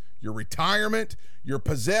business, your retirement, your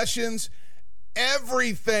possessions,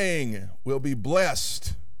 everything will be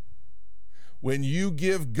blessed when you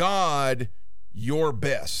give God your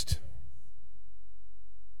best.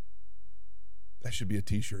 That should be a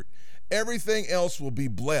t-shirt. Everything else will be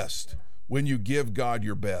blessed when you give God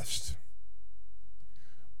your best.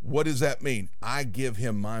 What does that mean? I give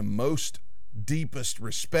him my most deepest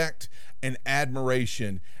respect and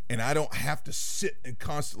admiration, and I don't have to sit and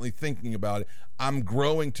constantly thinking about it. I'm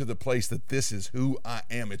growing to the place that this is who I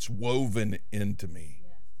am. It's woven into me.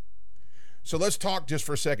 Yes. So let's talk just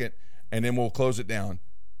for a second, and then we'll close it down.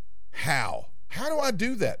 How do I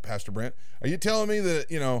do that, Pastor Brent? Are you telling me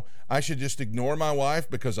that, I should just ignore my wife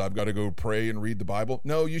because I've got to go pray and read the Bible?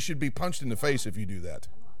 No, you should be punched in the face if you do that.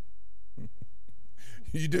 Come on.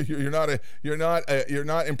 You're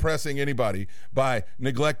not impressing anybody by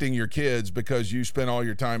neglecting your kids because you spend all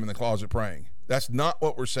your time in the closet praying. That's not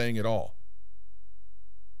what we're saying at all.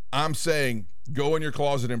 I'm saying go in your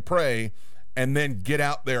closet and pray, and then get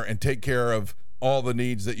out there and take care of all the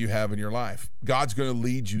needs that you have in your life. God's going to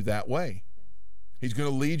lead you that way. He's going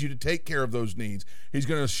to lead you to take care of those needs. He's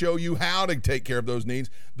going to show you how to take care of those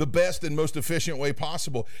needs the best and most efficient way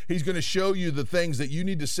possible. He's going to show you the things that you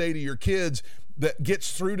need to say to your kids that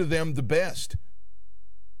gets through to them the best.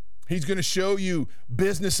 He's going to show you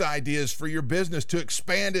business ideas for your business to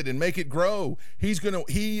expand it and make it grow. He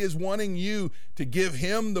is wanting you to give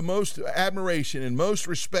him the most admiration and most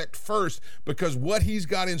respect first, because what he's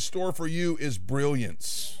got in store for you is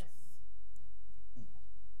brilliance.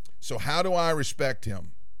 So how do I respect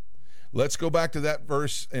him? Let's go back to that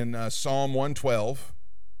verse in Psalm 112.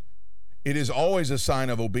 It is always a sign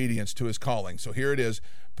of obedience to his calling. So here it is.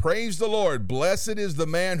 Praise the Lord. Blessed is the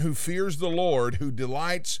man who fears the Lord, who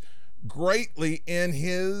delights greatly in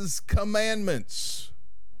his commandments.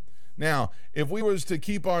 Now, if we was to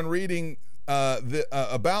keep on reading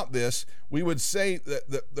about this, we would say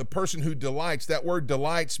that the person who delights, that word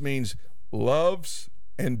delights means loves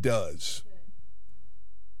and does.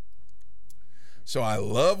 So I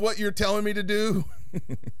love what you're telling me to do.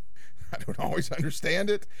 I don't always understand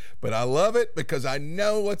it, but I love it because I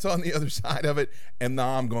know what's on the other side of it, and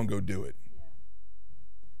now I'm going to go do it. Yeah.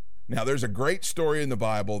 Now, there's a great story in the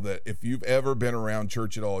Bible that if you've ever been around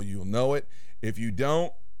church at all, you'll know it. If you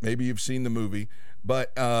don't, maybe you've seen the movie,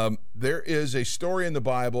 but there is a story in the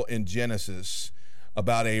Bible in Genesis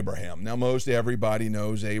about Abraham. Now, most everybody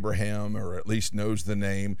knows Abraham, or at least knows the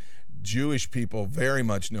name. Jewish people very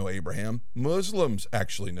much know Abraham. Muslims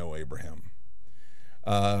actually know Abraham.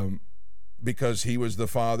 Because he was the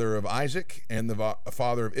father of Isaac and the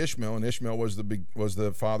father of Ishmael, and Ishmael was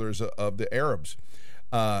the fathers of the Arabs,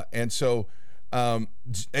 and so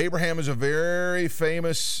Abraham is a very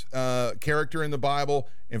famous character in the Bible.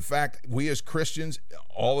 In fact, we as Christians,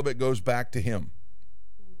 all of it goes back to him.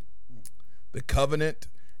 The covenant,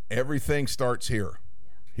 everything starts here.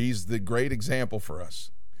 He's the great example for us.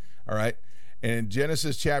 All right. And in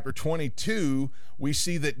Genesis chapter 22, we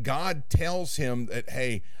see that God tells him that,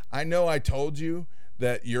 hey, I know I told you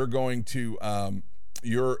that you're going to, not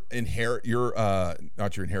your inheritance,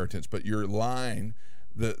 but your line,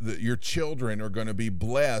 your children are going to be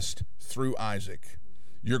blessed through Isaac.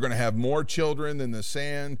 You're going to have more children than the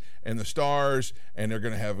sand and the stars, and they're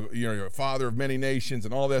going to have, you're a father of many nations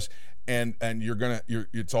and all this. And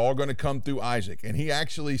it's all going to come through Isaac. And he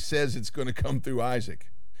actually says it's going to come through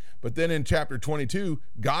Isaac. But then in chapter 22,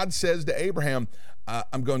 God says to Abraham,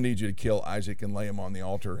 I'm going to need you to kill Isaac and lay him on the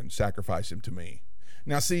altar and sacrifice him to me.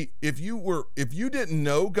 Now, see, if you didn't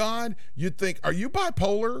know God, you'd think, are you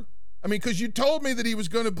bipolar? I mean, because you told me that he was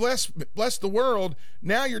going to bless the world.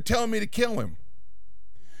 Now you're telling me to kill him.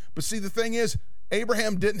 But see, the thing is,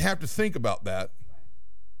 Abraham didn't have to think about that.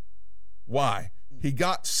 Why? He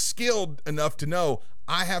got skilled enough to know,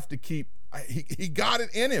 I have to keep, he got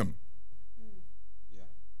it in him.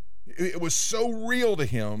 It was so real to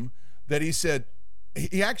him that he said,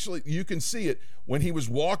 he actually, you can see it when he was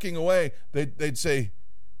walking away, they'd say,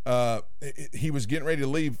 he was getting ready to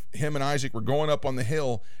leave. Him and Isaac were going up on the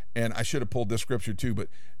hill, and I should have pulled this scripture too, but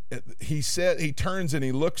he said, he turns and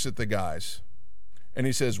he looks at the guys and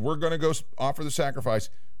he says, we're going to go offer the sacrifice.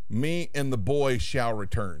 Me and the boy shall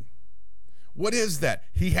return. What is that?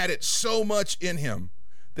 He had it so much in him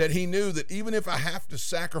that he knew that even if I have to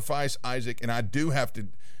sacrifice Isaac, and I do have to,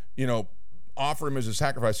 offer him as a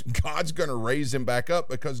sacrifice, God's going to raise him back up,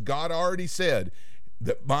 because God already said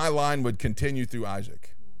that my line would continue through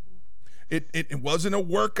Isaac. It wasn't a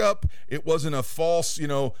workup. It wasn't a false,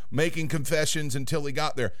 making confessions until he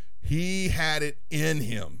got there. He had it in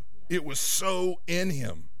him. It was so in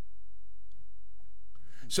him.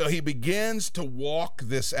 So he begins to walk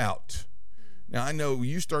this out. Now, I know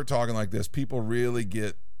you start talking like this, people really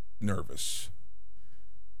get nervous.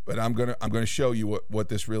 But I'm gonna show you what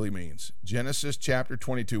this really means. Genesis chapter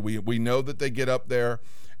 22. We know that they get up there,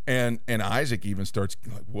 and Isaac even starts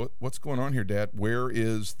like, what's going on here, Dad?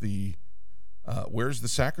 Where's the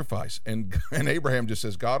sacrifice? And Abraham just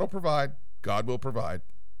says, God will provide. God will provide.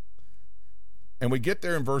 And we get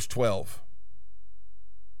there in verse 12.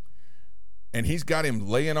 And he's got him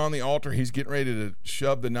laying on the altar. He's getting ready to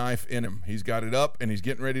shove the knife in him. He's got it up, and he's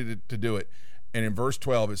getting ready to do it. And in verse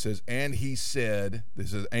 12, it says, and he said,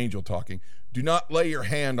 this is angel talking, do not lay your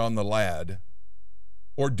hand on the lad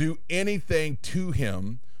or do anything to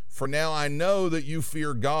him, for now I know that you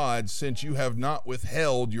fear God, since you have not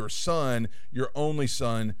withheld your son, your only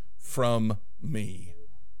son, from me.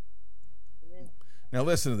 Now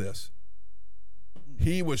listen to this.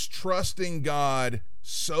 He was trusting God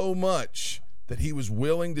so much that he was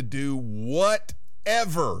willing to do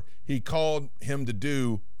whatever he called him to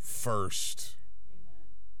do first.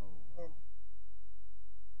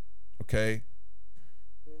 Okay?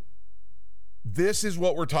 This is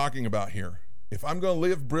what we're talking about here. If I'm going to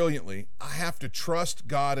live brilliantly, I have to trust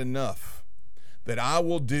God enough that I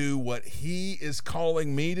will do what he is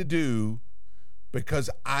calling me to do, because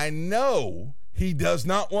I know he does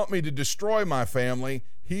not want me to destroy my family.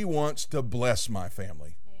 He wants to bless my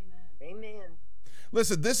family. Amen.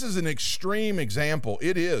 Listen, this is an extreme example.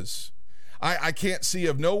 It is. I can't see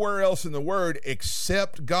of nowhere else in the Word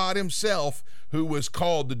except God himself who was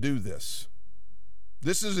called to do this.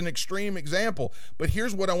 This is an extreme example. But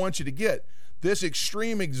here's what I want you to get. This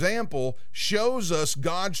extreme example shows us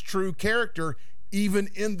God's true character even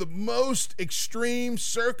in the most extreme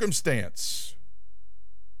circumstance.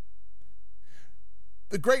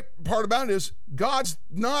 The great part about it is God's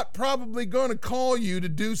not probably going to call you to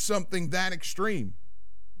do something that extreme.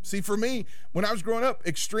 See, for me, when I was growing up,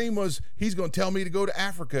 extreme was he's going to tell me to go to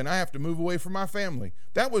Africa and I have to move away from my family.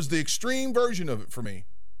 That was the extreme version of it for me.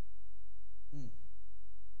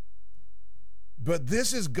 But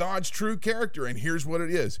this is God's true character, and here's what it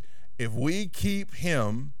is. If we keep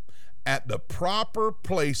him at the proper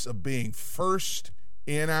place of being first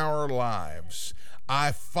in our lives,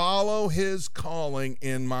 I follow his calling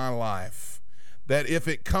in my life. That if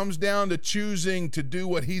it comes down to choosing to do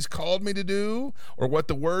what he's called me to do, or what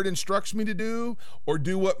the word instructs me to do, or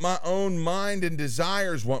do what my own mind and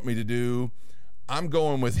desires want me to do, I'm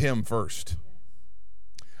going with him first.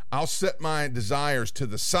 I'll set my desires to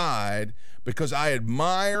the side because I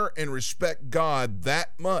admire and respect God that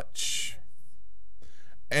much.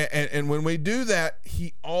 And when we do that,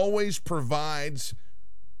 he always provides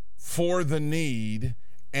for the need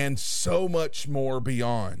and so much more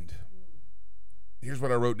beyond. Here's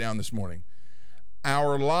what I wrote down this morning.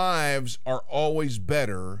 Our lives are always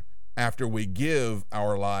better after we give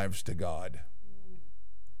our lives to God.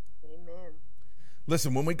 Amen.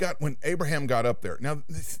 Listen, when Abraham got up there, now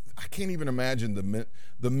I can't even imagine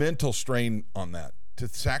the mental strain on that, to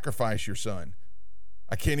sacrifice your son.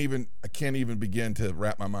 I can't even begin to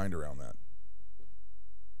wrap my mind around that.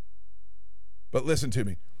 But listen to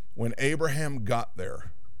me. When Abraham got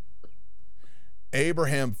there,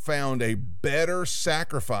 Abraham found a better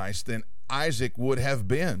sacrifice than Isaac would have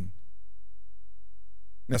been.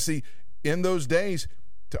 Now see, in those days,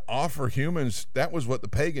 to offer humans, that was what the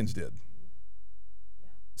pagans did.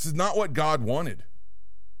 This is not what God wanted.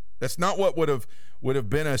 That's not what would have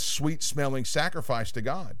been a sweet-smelling sacrifice to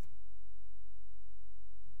God.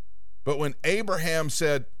 But when Abraham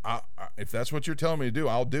said, if that's what you're telling me to do,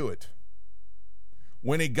 I'll do it.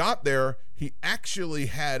 When he got there, he actually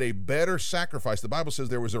had a better sacrifice. The Bible says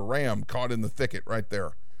there was a ram caught in the thicket right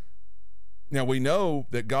there. Now, we know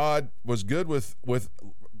that God was good with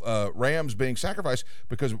rams being sacrificed,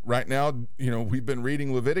 because right now, we've been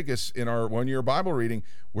reading Leviticus in our one-year Bible reading,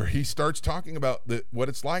 where he starts talking about what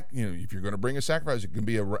it's like. If you're going to bring a sacrifice, it can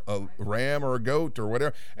be a ram or a goat or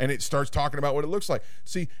whatever, and it starts talking about what it looks like.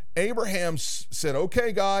 See, Abraham said,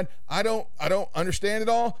 "Okay, God, I don't understand it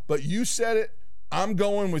all, but you said it. I'm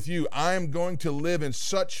going with you. I am going to live in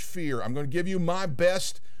such fear. I'm going to give you my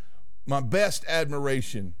best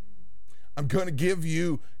admiration. I'm going to give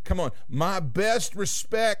you, my best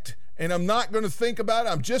respect, and I'm not going to think about it.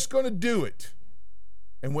 I'm just going to do it."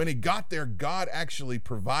 And when he got there, God actually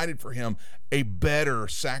provided for him a better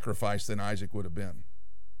sacrifice than Isaac would have been.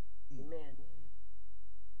 Amen.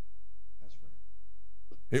 That's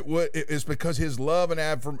right. It's because his love and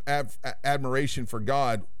admiration for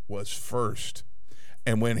God was first.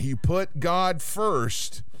 And when he put God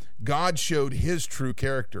first, God showed his true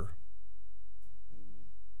character.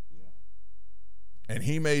 And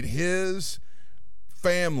he made his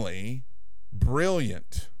family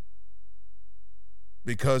brilliant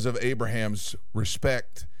because of Abraham's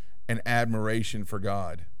respect and admiration for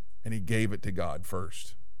God. And he gave it to God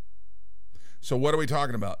first. So what are we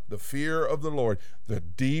talking about? The fear of the Lord, the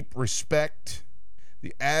deep respect,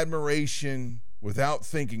 the admiration without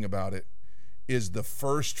thinking about it, is the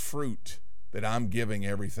first fruit that I'm giving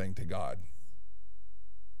everything to God.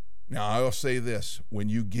 Now, I'll say this. When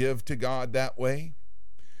you give to God that way,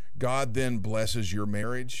 God then blesses your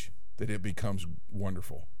marriage, that it becomes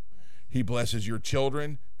wonderful. He blesses your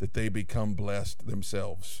children, that they become blessed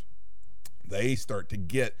themselves. They start to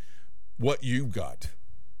get what you've got.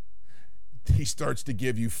 He starts to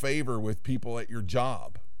give you favor with people at your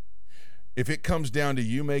job. If it comes down to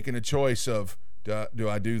you making a choice of, do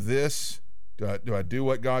I do this? Do I do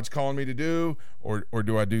what God's calling me to do? Or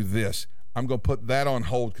do I do this? I'm going to put that on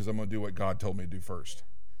hold because I'm going to do what God told me to do first.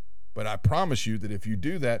 But I promise you that if you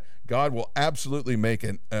do that, God will absolutely make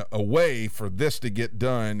a way for this to get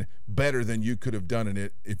done better than you could have done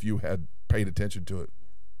it if you had paid attention to it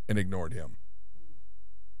and ignored him.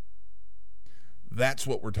 That's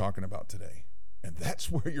what we're talking about today. And that's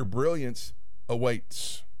where your brilliance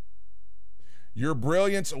awaits. Your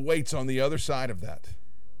brilliance awaits on the other side of that.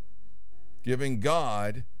 Giving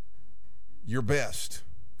God your best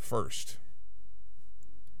first.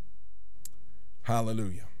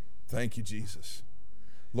 Hallelujah. Thank you, Jesus.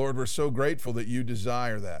 Lord, we're so grateful that you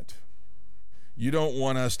desire that. You don't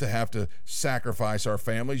want us to have to sacrifice our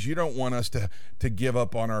families. You don't want us to give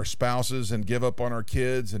up on our spouses and give up on our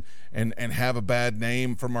kids and have a bad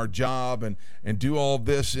name from our job and do all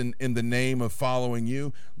this in the name of following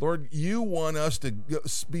you. Lord, you want us to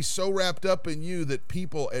be so wrapped up in you that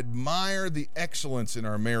people admire the excellence in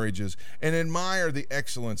our marriages and admire the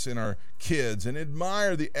excellence in our kids and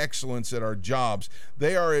admire the excellence at our jobs.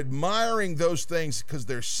 They are admiring those things because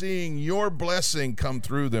they're seeing your blessing come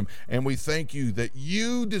through them. And we thank you that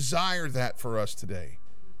you desire that for us today.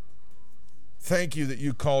 Thank you that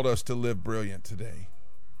you called us to live brilliant today.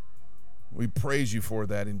 We praise you for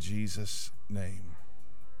that in Jesus' name.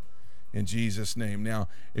 In Jesus' name. Now,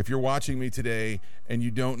 if you're watching me today and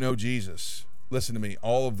you don't know Jesus, listen to me.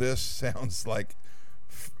 All of this sounds like,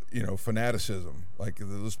 fanaticism. Like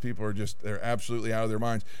those people are they're absolutely out of their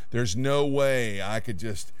minds. There's no way I could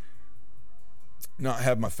just not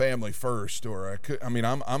have my family first, or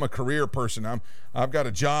I'm a career person. I've got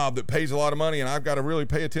a job that pays a lot of money, and I've got to really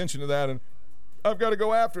pay attention to that, and I've got to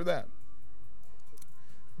go after that.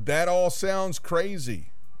 That all sounds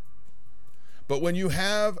crazy. But when you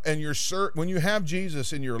have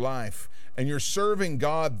Jesus in your life and you're serving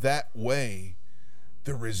God that way,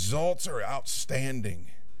 the results are outstanding.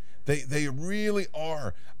 They really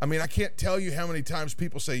are. I mean, I can't tell you how many times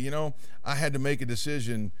people say, I had to make a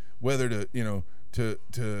decision whether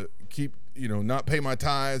to keep, not pay my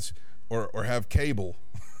tithes or have cable.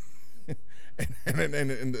 and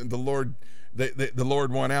the Lord, the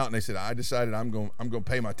Lord won out, and they said, I decided I'm going to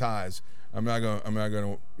pay my tithes. I'm going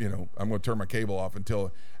to turn my cable off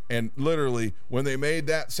and literally when they made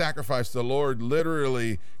that sacrifice, the Lord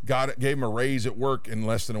literally gave them a raise at work in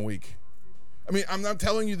less than a week. I mean, I'm not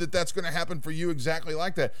telling you that that's going to happen for you exactly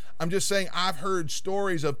like that. I'm just saying I've heard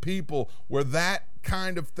stories of people where that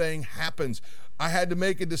kind of thing happens. I had to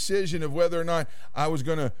make a decision of whether or not I was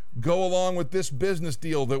going to go along with this business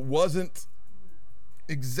deal that wasn't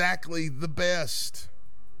exactly the best.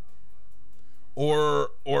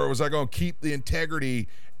 Or was I going to keep the integrity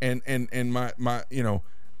and my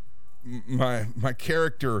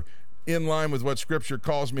character in line with what Scripture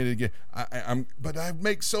calls me to get? But I'd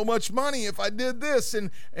make so much money if I did this, and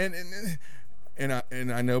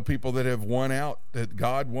I know people that have won out, that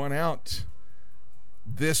God won out.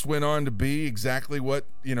 This went on to be exactly what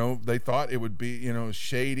they thought it would be,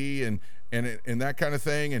 shady and that kind of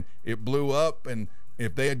thing, and it blew up. And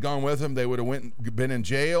if they had gone with him, they would have been in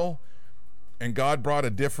jail. And God brought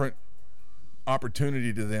a different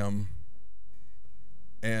opportunity to them,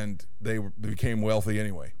 and they became wealthy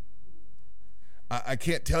anyway. I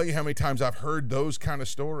can't tell you how many times I've heard those kind of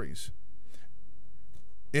stories.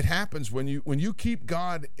 It happens when you keep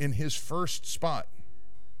God in his first spot.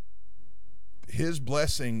 His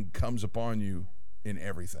blessing comes upon you in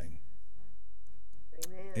everything.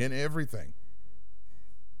 Amen. In everything.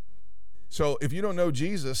 So if you don't know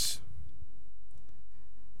Jesus,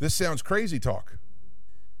 this sounds crazy talk,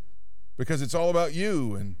 because it's all about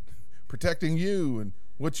you and protecting you and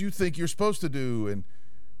what you think you're supposed to do,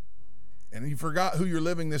 and you forgot who you're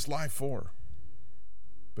living this life for.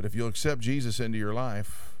 But if you'll accept Jesus into your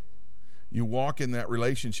life, you walk in that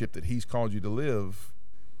relationship that he's called you to live,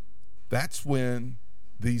 that's when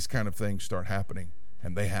these kind of things start happening,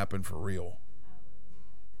 and they happen for real.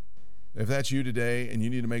 If that's you today and you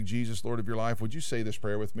need to make Jesus Lord of your life, would you say this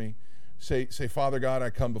prayer with me? Say, Father God, I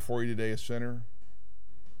come before you today a sinner,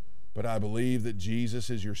 but I believe that Jesus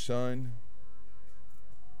is your Son.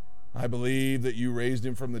 I believe that you raised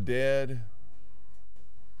him from the dead.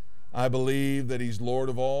 I believe that he's Lord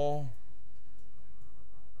of all.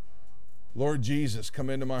 Lord Jesus, come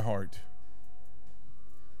into my heart.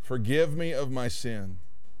 Forgive me of my sin.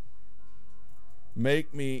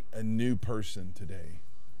 Make me a new person today.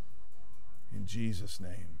 In Jesus'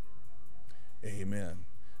 name, amen.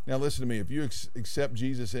 Now listen to me. If you accept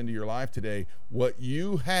Jesus into your life today, what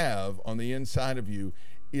you have on the inside of you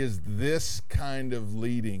is this kind of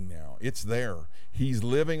leading now. It's there. He's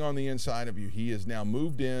living on the inside of you. He has now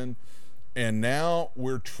moved in, and now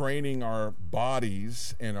we're training our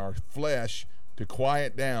bodies and our flesh to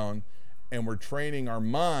quiet down, and we're training our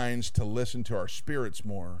minds to listen to our spirits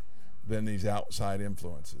more than these outside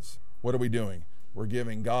influences. What are we doing? We're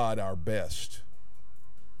giving God our best.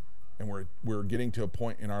 And we're getting to a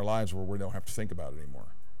point in our lives where we don't have to think about it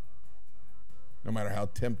anymore. No matter how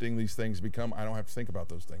tempting these things become, I don't have to think about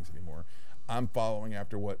those things anymore. I'm following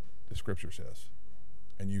after what the Scripture says.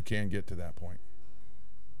 And you can get to that point.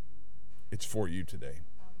 It's for you today.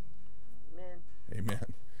 Amen.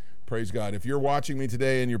 Amen. Praise God. If you're watching me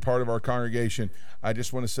today and you're part of our congregation, I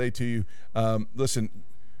just want to say to you, listen,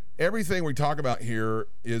 everything we talk about here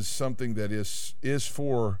is something that is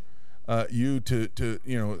for you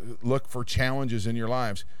to look for challenges in your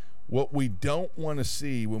lives. What we don't want to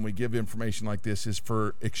see when we give information like this is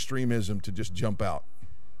for extremism to just jump out.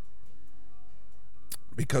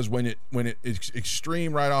 Because when it is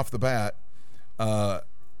extreme right off the bat,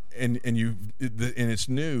 and it's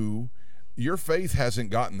new, your faith hasn't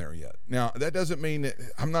gotten there yet. Now, that doesn't mean that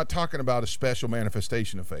I'm not talking about a special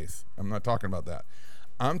manifestation of faith. I'm not talking about that.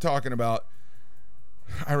 I'm talking about,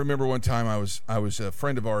 I remember one time I was a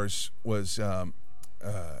friend of ours was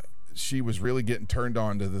she was really getting turned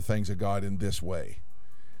on to the things of God in this way,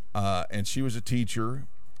 and she was a teacher,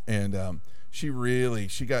 and she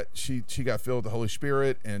got filled with the Holy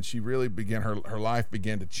Spirit, and she really began her life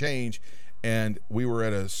began to change. And we were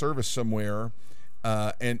at a service somewhere,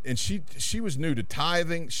 and she was new to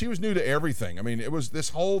tithing. She was new to everything. I mean, this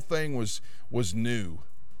whole thing was new,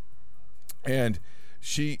 and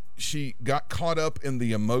she got caught up in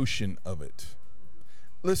the emotion of it.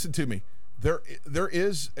 Listen to me. There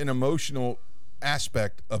is an emotional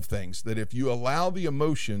aspect of things that if you allow the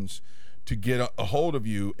emotions to get a hold of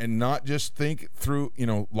you and not just think through,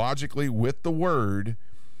 logically with the word,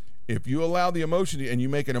 if you allow the emotion and you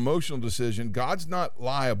make an emotional decision, God's not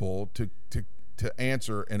liable to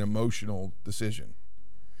answer an emotional decision.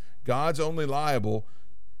 God's only liable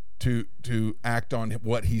to act on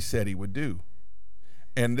what he said he would do.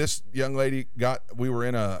 And this young lady we were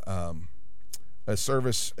in a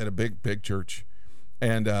service at a big church,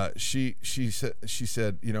 and she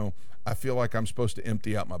said, I feel like I'm supposed to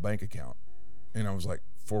empty out my bank account. And I was like,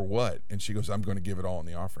 for what? And she goes, I'm going to give it all in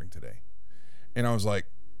the offering today. And I was like,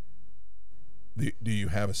 do you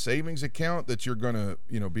have a savings account that you're going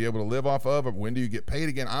to, be able to live off of? Or when do you get paid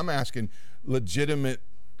again? I'm asking legitimate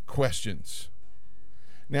questions.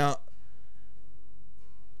 Now,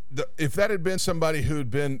 if that had been somebody who had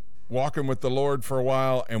been walking with the Lord for a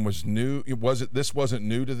while and was new, this wasn't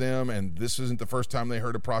new to them, and this isn't the first time they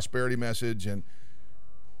heard a prosperity message, and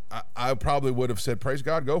I probably would have said, praise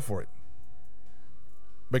God, go for it.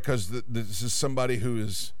 Because this is somebody who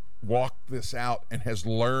has walked this out and has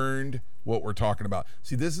learned what we're talking about.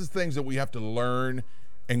 See, this is things that we have to learn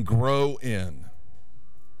and grow in.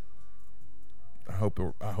 I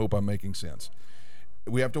hope I'm making sense.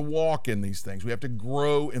 We have to walk in these things. We have to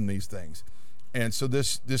grow in these things. And so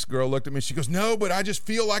this girl looked at me. She goes, no, but I just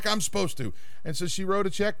feel like I'm supposed to. And so she wrote a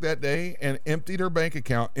check that day and emptied her bank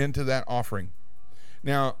account into that offering.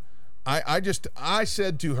 Now, I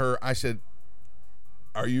said to her, I said,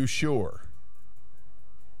 are you sure?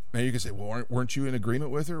 Now you can say, well, weren't you in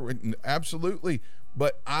agreement with her? Absolutely.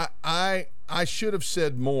 But I should have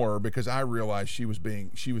said more, because I realized she was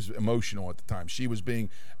emotional at the time. She was being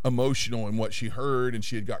emotional in what she heard, and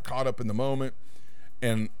she had got caught up in the moment.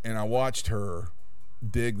 And I watched her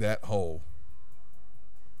dig that hole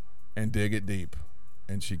and dig it deep,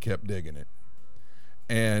 and she kept digging it.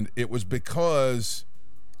 And it was because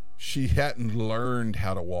she hadn't learned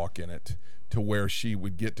how to walk in it to where she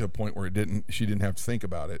would get to a point where she didn't have to think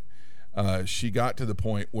about it. She got to the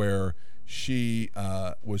point where she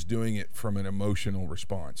was doing it from an emotional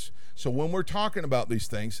response. So when we're talking about these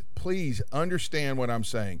things, please understand what I'm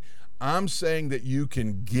saying. I'm saying that you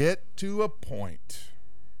can get to a point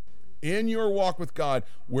in your walk with God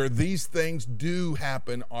where these things do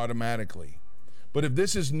happen automatically. But if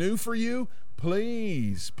this is new for you,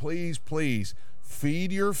 please, please, please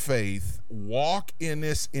feed your faith. Walk in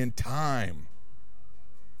this in time.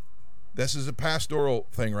 This is a pastoral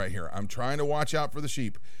thing right here. I'm trying to watch out for the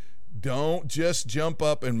sheep. Don't just jump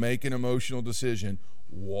up and make an emotional decision.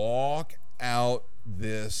 Walk out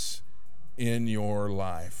this in your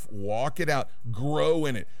life. Walk it out. Grow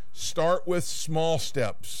in it. Start with small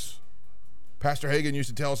steps. Pastor Hagen used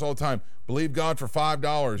to tell us all the time, believe God for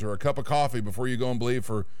 $5 or a cup of coffee before you go and believe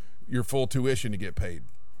for your full tuition to get paid,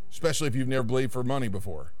 especially if you've never believed for money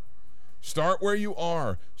before. Start where you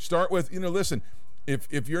are. Start with, listen,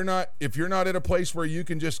 if you're not at a place where you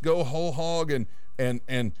can just go whole hog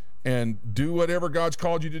and do whatever God's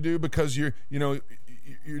called you to do because you know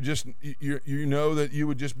that you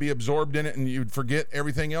would just be absorbed in it and you'd forget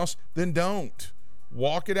everything else, then don't.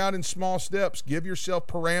 Walk it out in small steps. Give yourself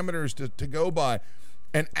parameters to go by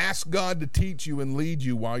and ask God to teach you and lead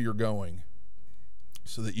you while you're going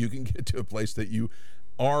so that you can get to a place that you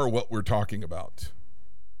are what we're talking about.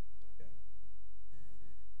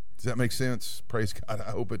 Does that make sense? Praise God.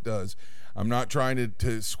 I hope it does. I'm not trying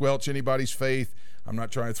to squelch anybody's faith. I'm not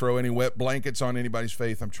trying to throw any wet blankets on anybody's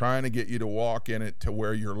faith. I'm trying to get you to walk in it to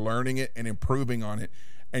where you're learning it and improving on it,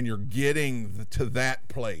 and you're getting to that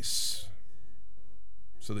place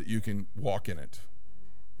so that you can walk in it.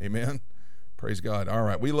 Amen? Praise God. All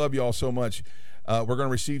right. We love you all so much. We're going to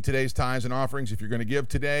receive today's tithes and offerings. If you're going to give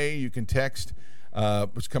today, you can text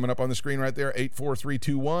what's coming up on the screen right there,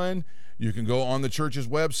 84321. You can go on the church's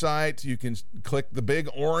website. You can click the big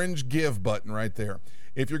orange give button right there.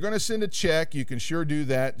 If you're going to send a check, you can sure do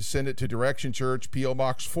that. Send it to Direction Church, P.O.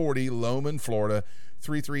 Box 40, Lowman, Florida,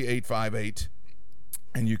 33858.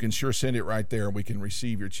 And you can sure send it right there. We can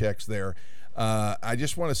receive your checks there. I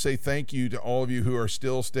just want to say thank you to all of you who are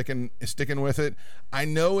still sticking with it. I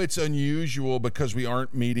know it's unusual because we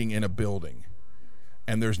aren't meeting in a building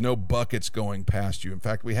and there's no buckets going past you. In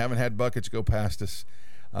fact, we haven't had buckets go past us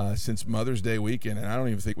since Mother's Day weekend, and I don't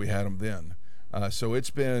even think we had them then. So it's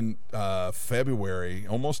been February,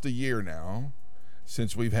 almost a year now,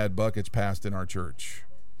 since we've had buckets passed in our church.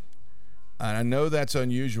 And I know that's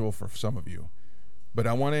unusual for some of you, but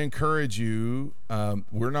I want to encourage you.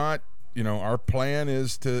 We're not, our plan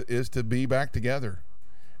is to be back together,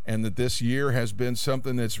 and that this year has been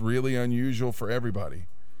something that's really unusual for everybody.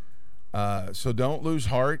 So don't lose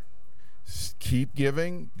heart. Keep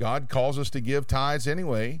giving. God calls us to give tithes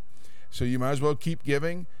anyway, so you might as well keep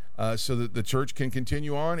giving so that the church can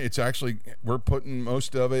continue on. It's actually, we're putting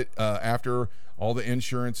most of it after all the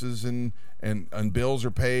insurances and bills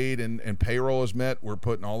are paid and payroll is met. We're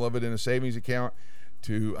putting all of it in a savings account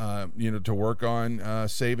to work on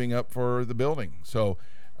saving up for the building. So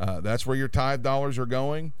that's where your tithe dollars are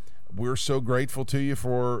going. We're so grateful to you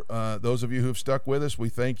for those of you who have stuck with us. We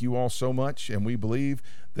thank you all so much, and we believe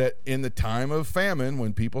that in the time of famine,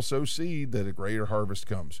 when people sow seed, that a greater harvest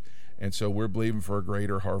comes. And so we're believing for a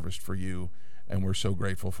greater harvest for you, and we're so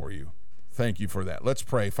grateful for you. Thank you for that. Let's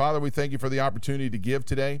pray. Father, we thank you for the opportunity to give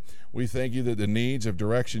today. We thank you that the needs of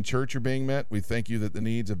Direction Church are being met. We thank you that the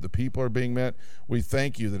needs of the people are being met. We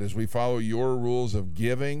thank you that as we follow your rules of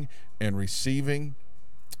giving and receiving,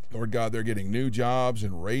 Lord God, they're getting new jobs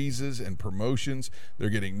and raises and promotions. They're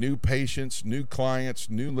getting new patients, new clients,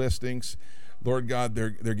 new listings. Lord God,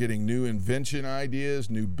 they're getting new invention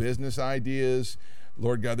ideas, new business ideas.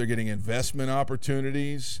 Lord God, they're getting investment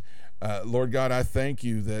opportunities. Lord God, I thank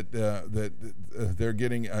you that they're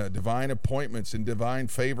getting divine appointments and divine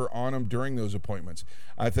favor on them during those appointments.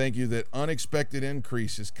 I thank you that unexpected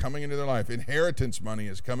increase is coming into their life. Inheritance money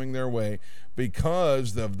is coming their way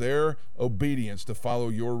because of their obedience to follow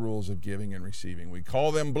your rules of giving and receiving. We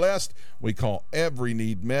call them blessed. We call every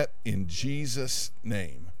need met in Jesus'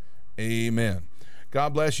 name. Amen.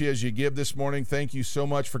 God bless you as you give this morning. Thank you so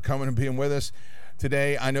much for coming and being with us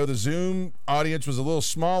today. I know the Zoom audience was a little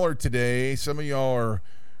smaller today. Some of y'all are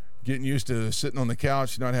getting used to sitting on the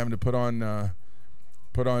couch, not having to put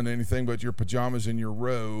on anything but your pajamas and your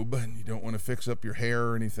robe, and you don't want to fix up your hair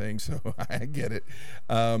or anything, so I get it.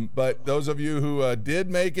 But those of you who did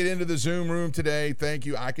make it into the Zoom room today, thank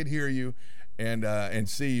you. I could hear you and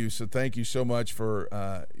see you, so thank you so much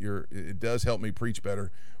for it does help me preach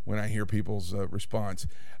better when I hear people's response.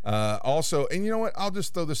 Also, and you know what? I'll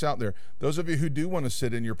just throw this out there. Those of you who do want to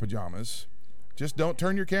sit in your pajamas, just don't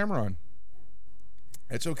turn your camera on.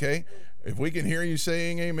 It's okay. If we can hear you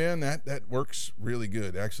saying amen, that works really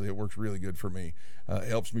good. Actually, it works really good for me. It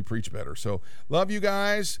helps me preach better. So love you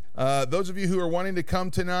guys. Those of you who are wanting to come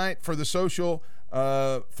tonight for the social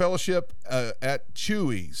fellowship at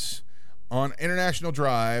Chewy's on International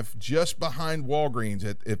Drive, just behind Walgreens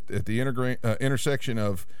at the intersection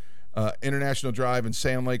of International Drive and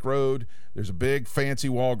Sand Lake Road. There's a big fancy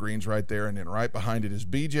Walgreens right there, and then right behind it is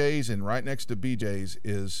BJ's, and right next to BJ's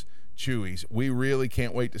is Chewy's. We really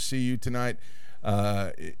can't wait to see you tonight.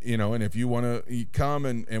 And if you want to come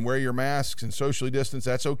and wear your masks and socially distance,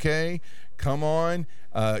 that's okay. Come on.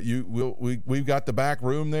 We've got the back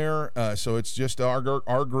room there, so it's just our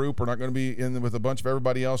group. We're not going to be in with a bunch of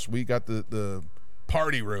everybody else. We got the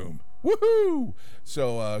party room Woohoo!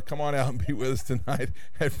 So come on out and be with us tonight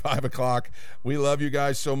at 5 o'clock. We love you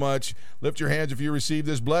guys so much. Lift your hands if you receive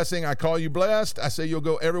this blessing. I call you blessed. I say you'll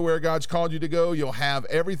go everywhere God's called you to go. You'll have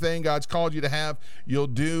everything God's called you to have. You'll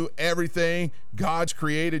do everything God's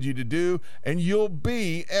created you to do. And you'll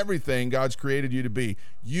be everything God's created you to be.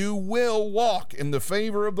 You will walk in the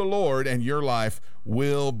favor of the Lord, and your life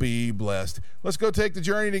will be blessed. Let's go take the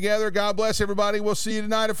journey together. God bless everybody. We'll see you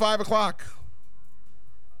tonight at 5 o'clock.